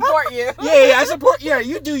 Yeah, I support you. Yeah, I support. Yeah,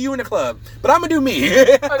 you do you in the club, but I'm gonna do me.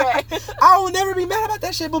 Okay. I will never be mad about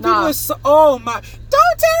that shit. But Nah. people are so. Oh my!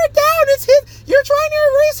 Don't tear it down. It's his. You're trying to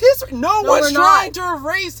erase history. No one's we're trying not. to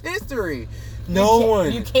erase history. No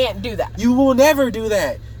one. You can't do that. You will never do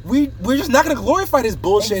that. We're just not gonna glorify this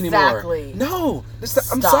bullshit Exactly. anymore. No, I'm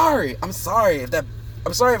Stop. sorry. I'm sorry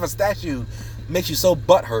if a statue makes you so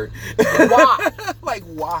butthurt. Why? Like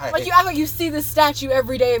why? Like, you act like you see this statue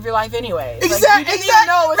every day of your life anyways. Like, Exactly. you didn't even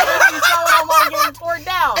know it was going to be someone online getting torn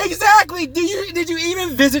down. Exactly. Did you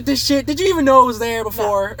even visit this shit? Did you even know it was there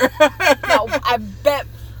before? No,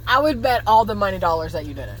 I would bet all the money dollars that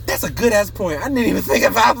you didn't. That's a good ass point. I didn't even think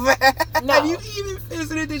about that. No. Have you even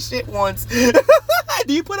visited this shit once?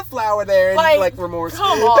 Do you put a flower there and like remorse?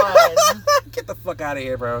 Come on. Get the fuck out of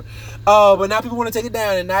here, bro. Oh, but now people want to take it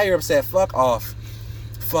down and now you're upset. Fuck off.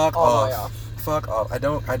 Fuck All the way off. off. Fuck off.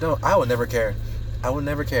 I would never care. I would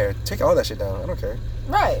never care. Take all that shit down. I don't care.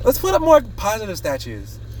 Right. Let's put up more positive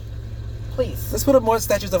statues. Please. Let's put up more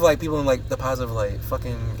statues of like people in like the positive light.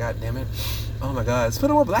 Fucking goddamn it. Oh my god. Let's put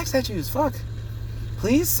up more black statues. Fuck.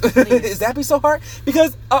 Please? Is that be so hard?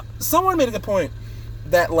 Because someone made a good point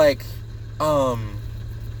that like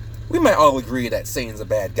we might all agree that Satan's a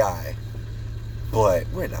bad guy, but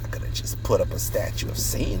we're not gonna just put up a statue of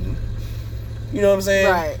Satan. You know what I'm saying?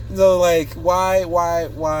 Right. So like why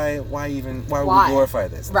would we glorify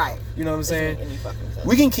this? Right. You know what I'm saying? Doesn't make any fucking sense.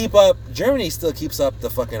 We can keep up. Germany still keeps up the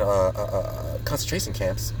fucking concentration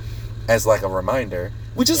camps. as like a reminder,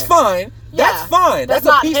 which is fine. Yeah. That's fine. That's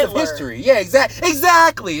a piece Hitler. of history. Yeah,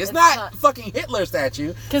 exactly. It's not fucking Hitler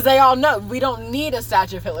statue. Because they all know we don't need a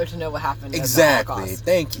statue of Hitler to know what happened. Exactly.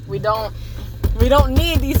 Thank you. We don't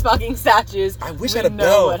need these fucking statues. I wish I had a know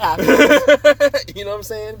bell. what happened. You know what I'm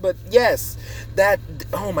saying? But yes,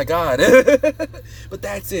 oh my god. But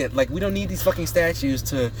that's it. Like, we don't need these fucking statues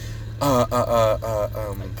to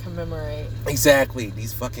commemorate. Exactly.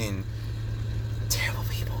 These fucking terrible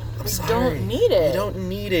people. I'm sorry. Don't need it.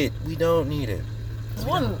 We don't need it.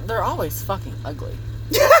 They're always fucking ugly.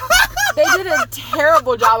 They did a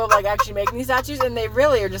terrible job of like actually making these statues, and they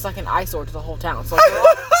really are just like an eyesore to the whole town. So like,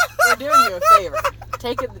 they're doing you a favor.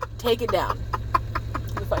 Take it down.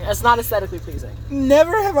 It's not aesthetically pleasing.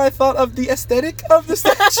 Never have I thought of the aesthetic of the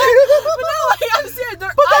statue. But no, like, I'm serious. They're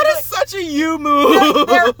ugly. That is such a you move.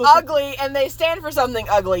 They're ugly, and they stand for something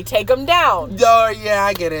ugly. Take them down. Oh yeah,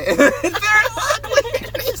 I get it. They're ugly,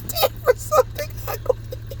 and they stand for something ugly.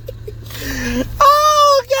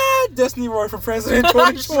 Oh god, Destiny Roy for president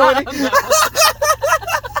 2020.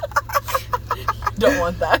 Don't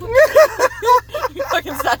want that.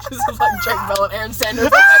 Fucking statues of like Drake Bell and Aaron Sanders.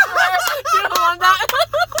 You don't want that.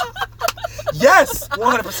 Yes,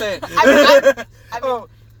 100%. I mean,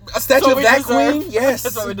 a statue of that queen? Yes.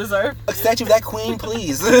 That's what we deserve. A statue of that queen,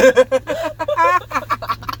 please.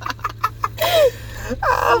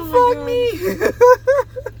 Oh, fuck me.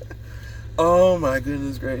 Oh my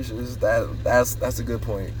goodness gracious. That's a good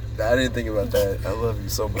point. I didn't think about that. I love you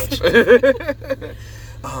so much.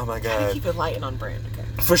 Oh my god. Gotta keep it light and on brand, okay?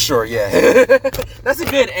 For sure, yeah. That's a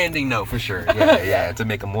good ending note, for sure. Yeah, to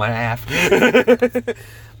make them laugh.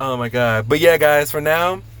 Oh my god. But yeah, guys, for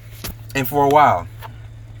now and for a while,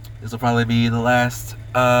 this will probably be the last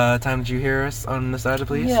time that you hear us on Nostalgia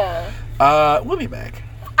Please. Yeah. We'll be back.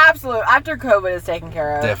 Absolutely. After COVID is taken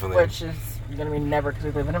care of. Definitely. Which is gonna be never, because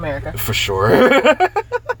we live in America. For sure.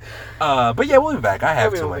 But yeah, we'll be back. I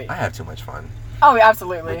have too much fun. Oh, yeah,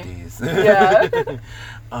 absolutely. With these. Yeah.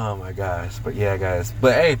 Oh my gosh. But yeah, guys.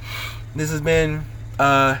 But hey, this has been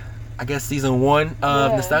I guess season 1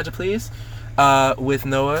 of Nostalgia Please with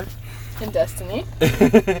Noah and Destiny.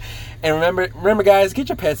 And remember guys, get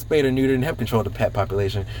your pets spayed or neutered and help control the pet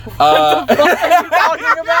population. What the fuck are you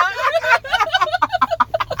talking about?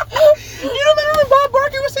 You don't remember when Bob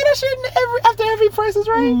Barker would say that shit after every Price is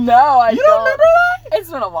Right? No, I don't. You don't remember that? It's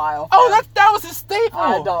been a while. Oh, that was his staple.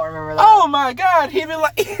 I don't remember that. Oh my god, he'd be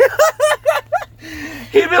like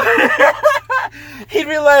he'd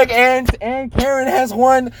be like, and Karen has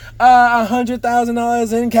won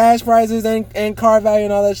 $100,000 in cash prizes and car value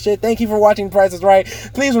and all that shit. Thank you for watching Price is Right.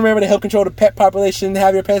 Please remember to help control the pet population.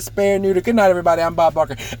 Have your pets spayed or neutered. Good night, everybody. I'm Bob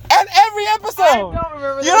Barker. And every episode. I don't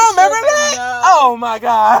remember that. You don't remember that? No. Oh my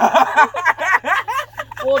god.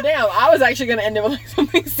 Well, damn. I was actually gonna end it with like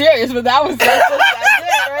something serious, but that's it right there.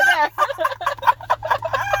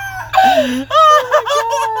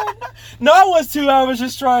 Oh my god. No, I was too. I was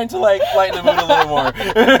just trying to like lighten the mood a little more.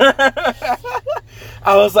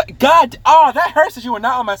 I was like, God, that hurts that you were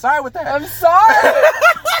not on my side with that. I'm sorry.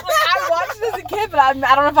 I watched it as a kid, but I don't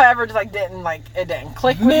know if I ever just like didn't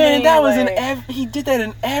click with me. Man, that was he did that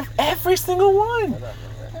in every single one.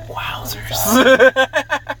 Wowzers.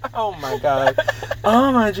 Oh my god.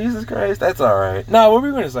 Oh my Jesus Christ. That's alright. No, what were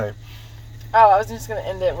we going to say? Oh, I was just going to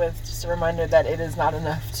end it with just a reminder that it is not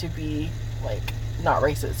enough to be like not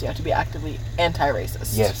racist. You have to be actively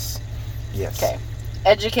anti-racist. Yes. Okay.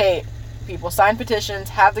 Educate people. Sign petitions.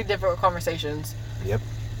 Have the difficult conversations. Yep.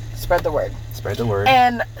 Spread the word.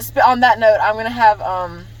 And on that note, I'm going to have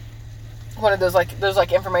one of those those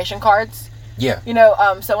information cards. Yeah. You know,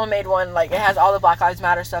 someone made one, like, it has all the Black Lives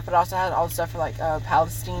Matter stuff, but it also has all the stuff for, like,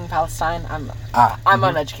 Palestine. I'm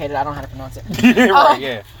uneducated. I don't know how to pronounce it. Right,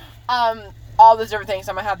 yeah. All those different things.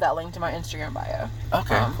 So I'm going to have that linked to my Instagram bio.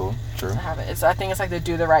 Okay, cool. True. I have it. I think it's, like, the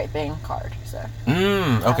Do the Right Thing card, so. Okay,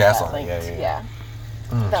 I saw it. Yeah.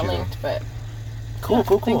 That linked, but. Cool.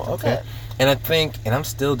 Okay. And I think, and I'm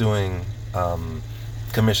still doing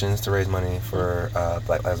commissions to raise money for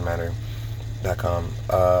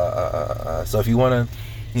BlackLivesMatter.com. So if you want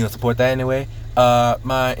to, support that anyway,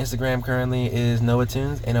 my Instagram currently is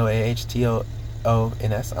NoahTunes, NoahToons.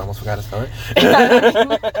 I almost forgot to spell it.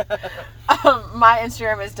 My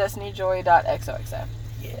Instagram is destinyjoy.xoxo.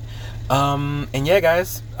 Yeah. And yeah,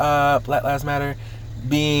 guys, Black Lives Matter.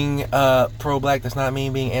 Being pro-black does not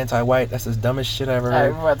mean being anti-white. That's the dumbest shit I ever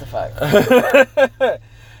heard. What the fuck?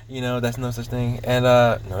 That's no such thing. And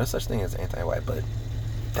no, there's such thing as anti-white, but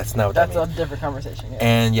that's not what that means. That's a different conversation.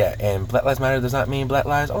 Yeah. And Black Lives Matter does not mean Black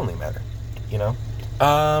Lives only matter.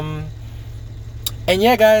 And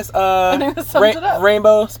yeah, guys,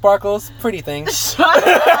 rainbow, sparkles, pretty things. Shut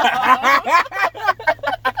up.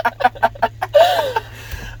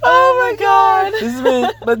 Oh my god. This has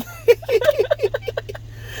been, but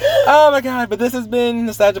oh my god, but this has been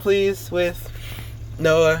Nostalgia Please with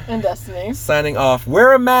Noah and Destiny. Signing off.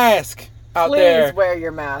 Wear a mask out there. Please wear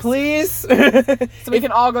your mask. Please. So we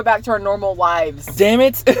can all go back to our normal lives. Damn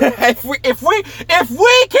it. if we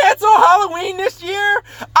cancel Halloween this year,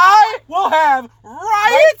 I will have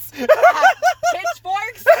riots.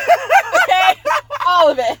 Pitchforks. Okay. All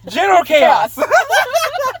of it. General chaos.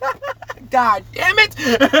 God damn it.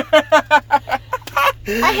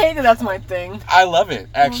 I hate that that's my thing. I love it,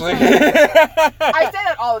 actually. I say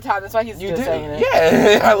that all the time. That's why he's just saying it.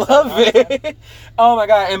 Yeah, I love it. Oh my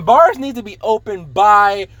god. And bars need to be open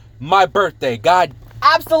by my birthday. God.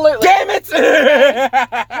 Absolutely. Damn it.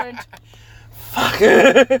 Fuck.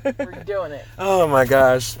 We're doing it. Oh my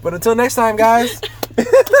gosh. But until next time, guys.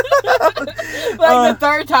 The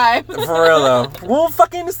third time. For real though. We'll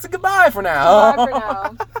fucking say goodbye for now. Goodbye for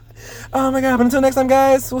now. Oh my god, but until next time,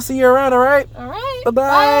 guys, we'll see you around, alright? Alright.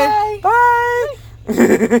 Bye-bye. Bye.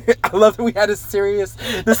 I love that we had this serious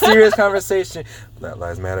conversation. Black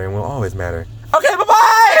lives matter and will always matter. Okay, bye-bye!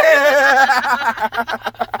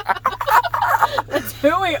 That's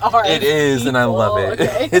who we are. It is, and I love it.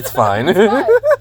 Okay. It's fine. It's fine.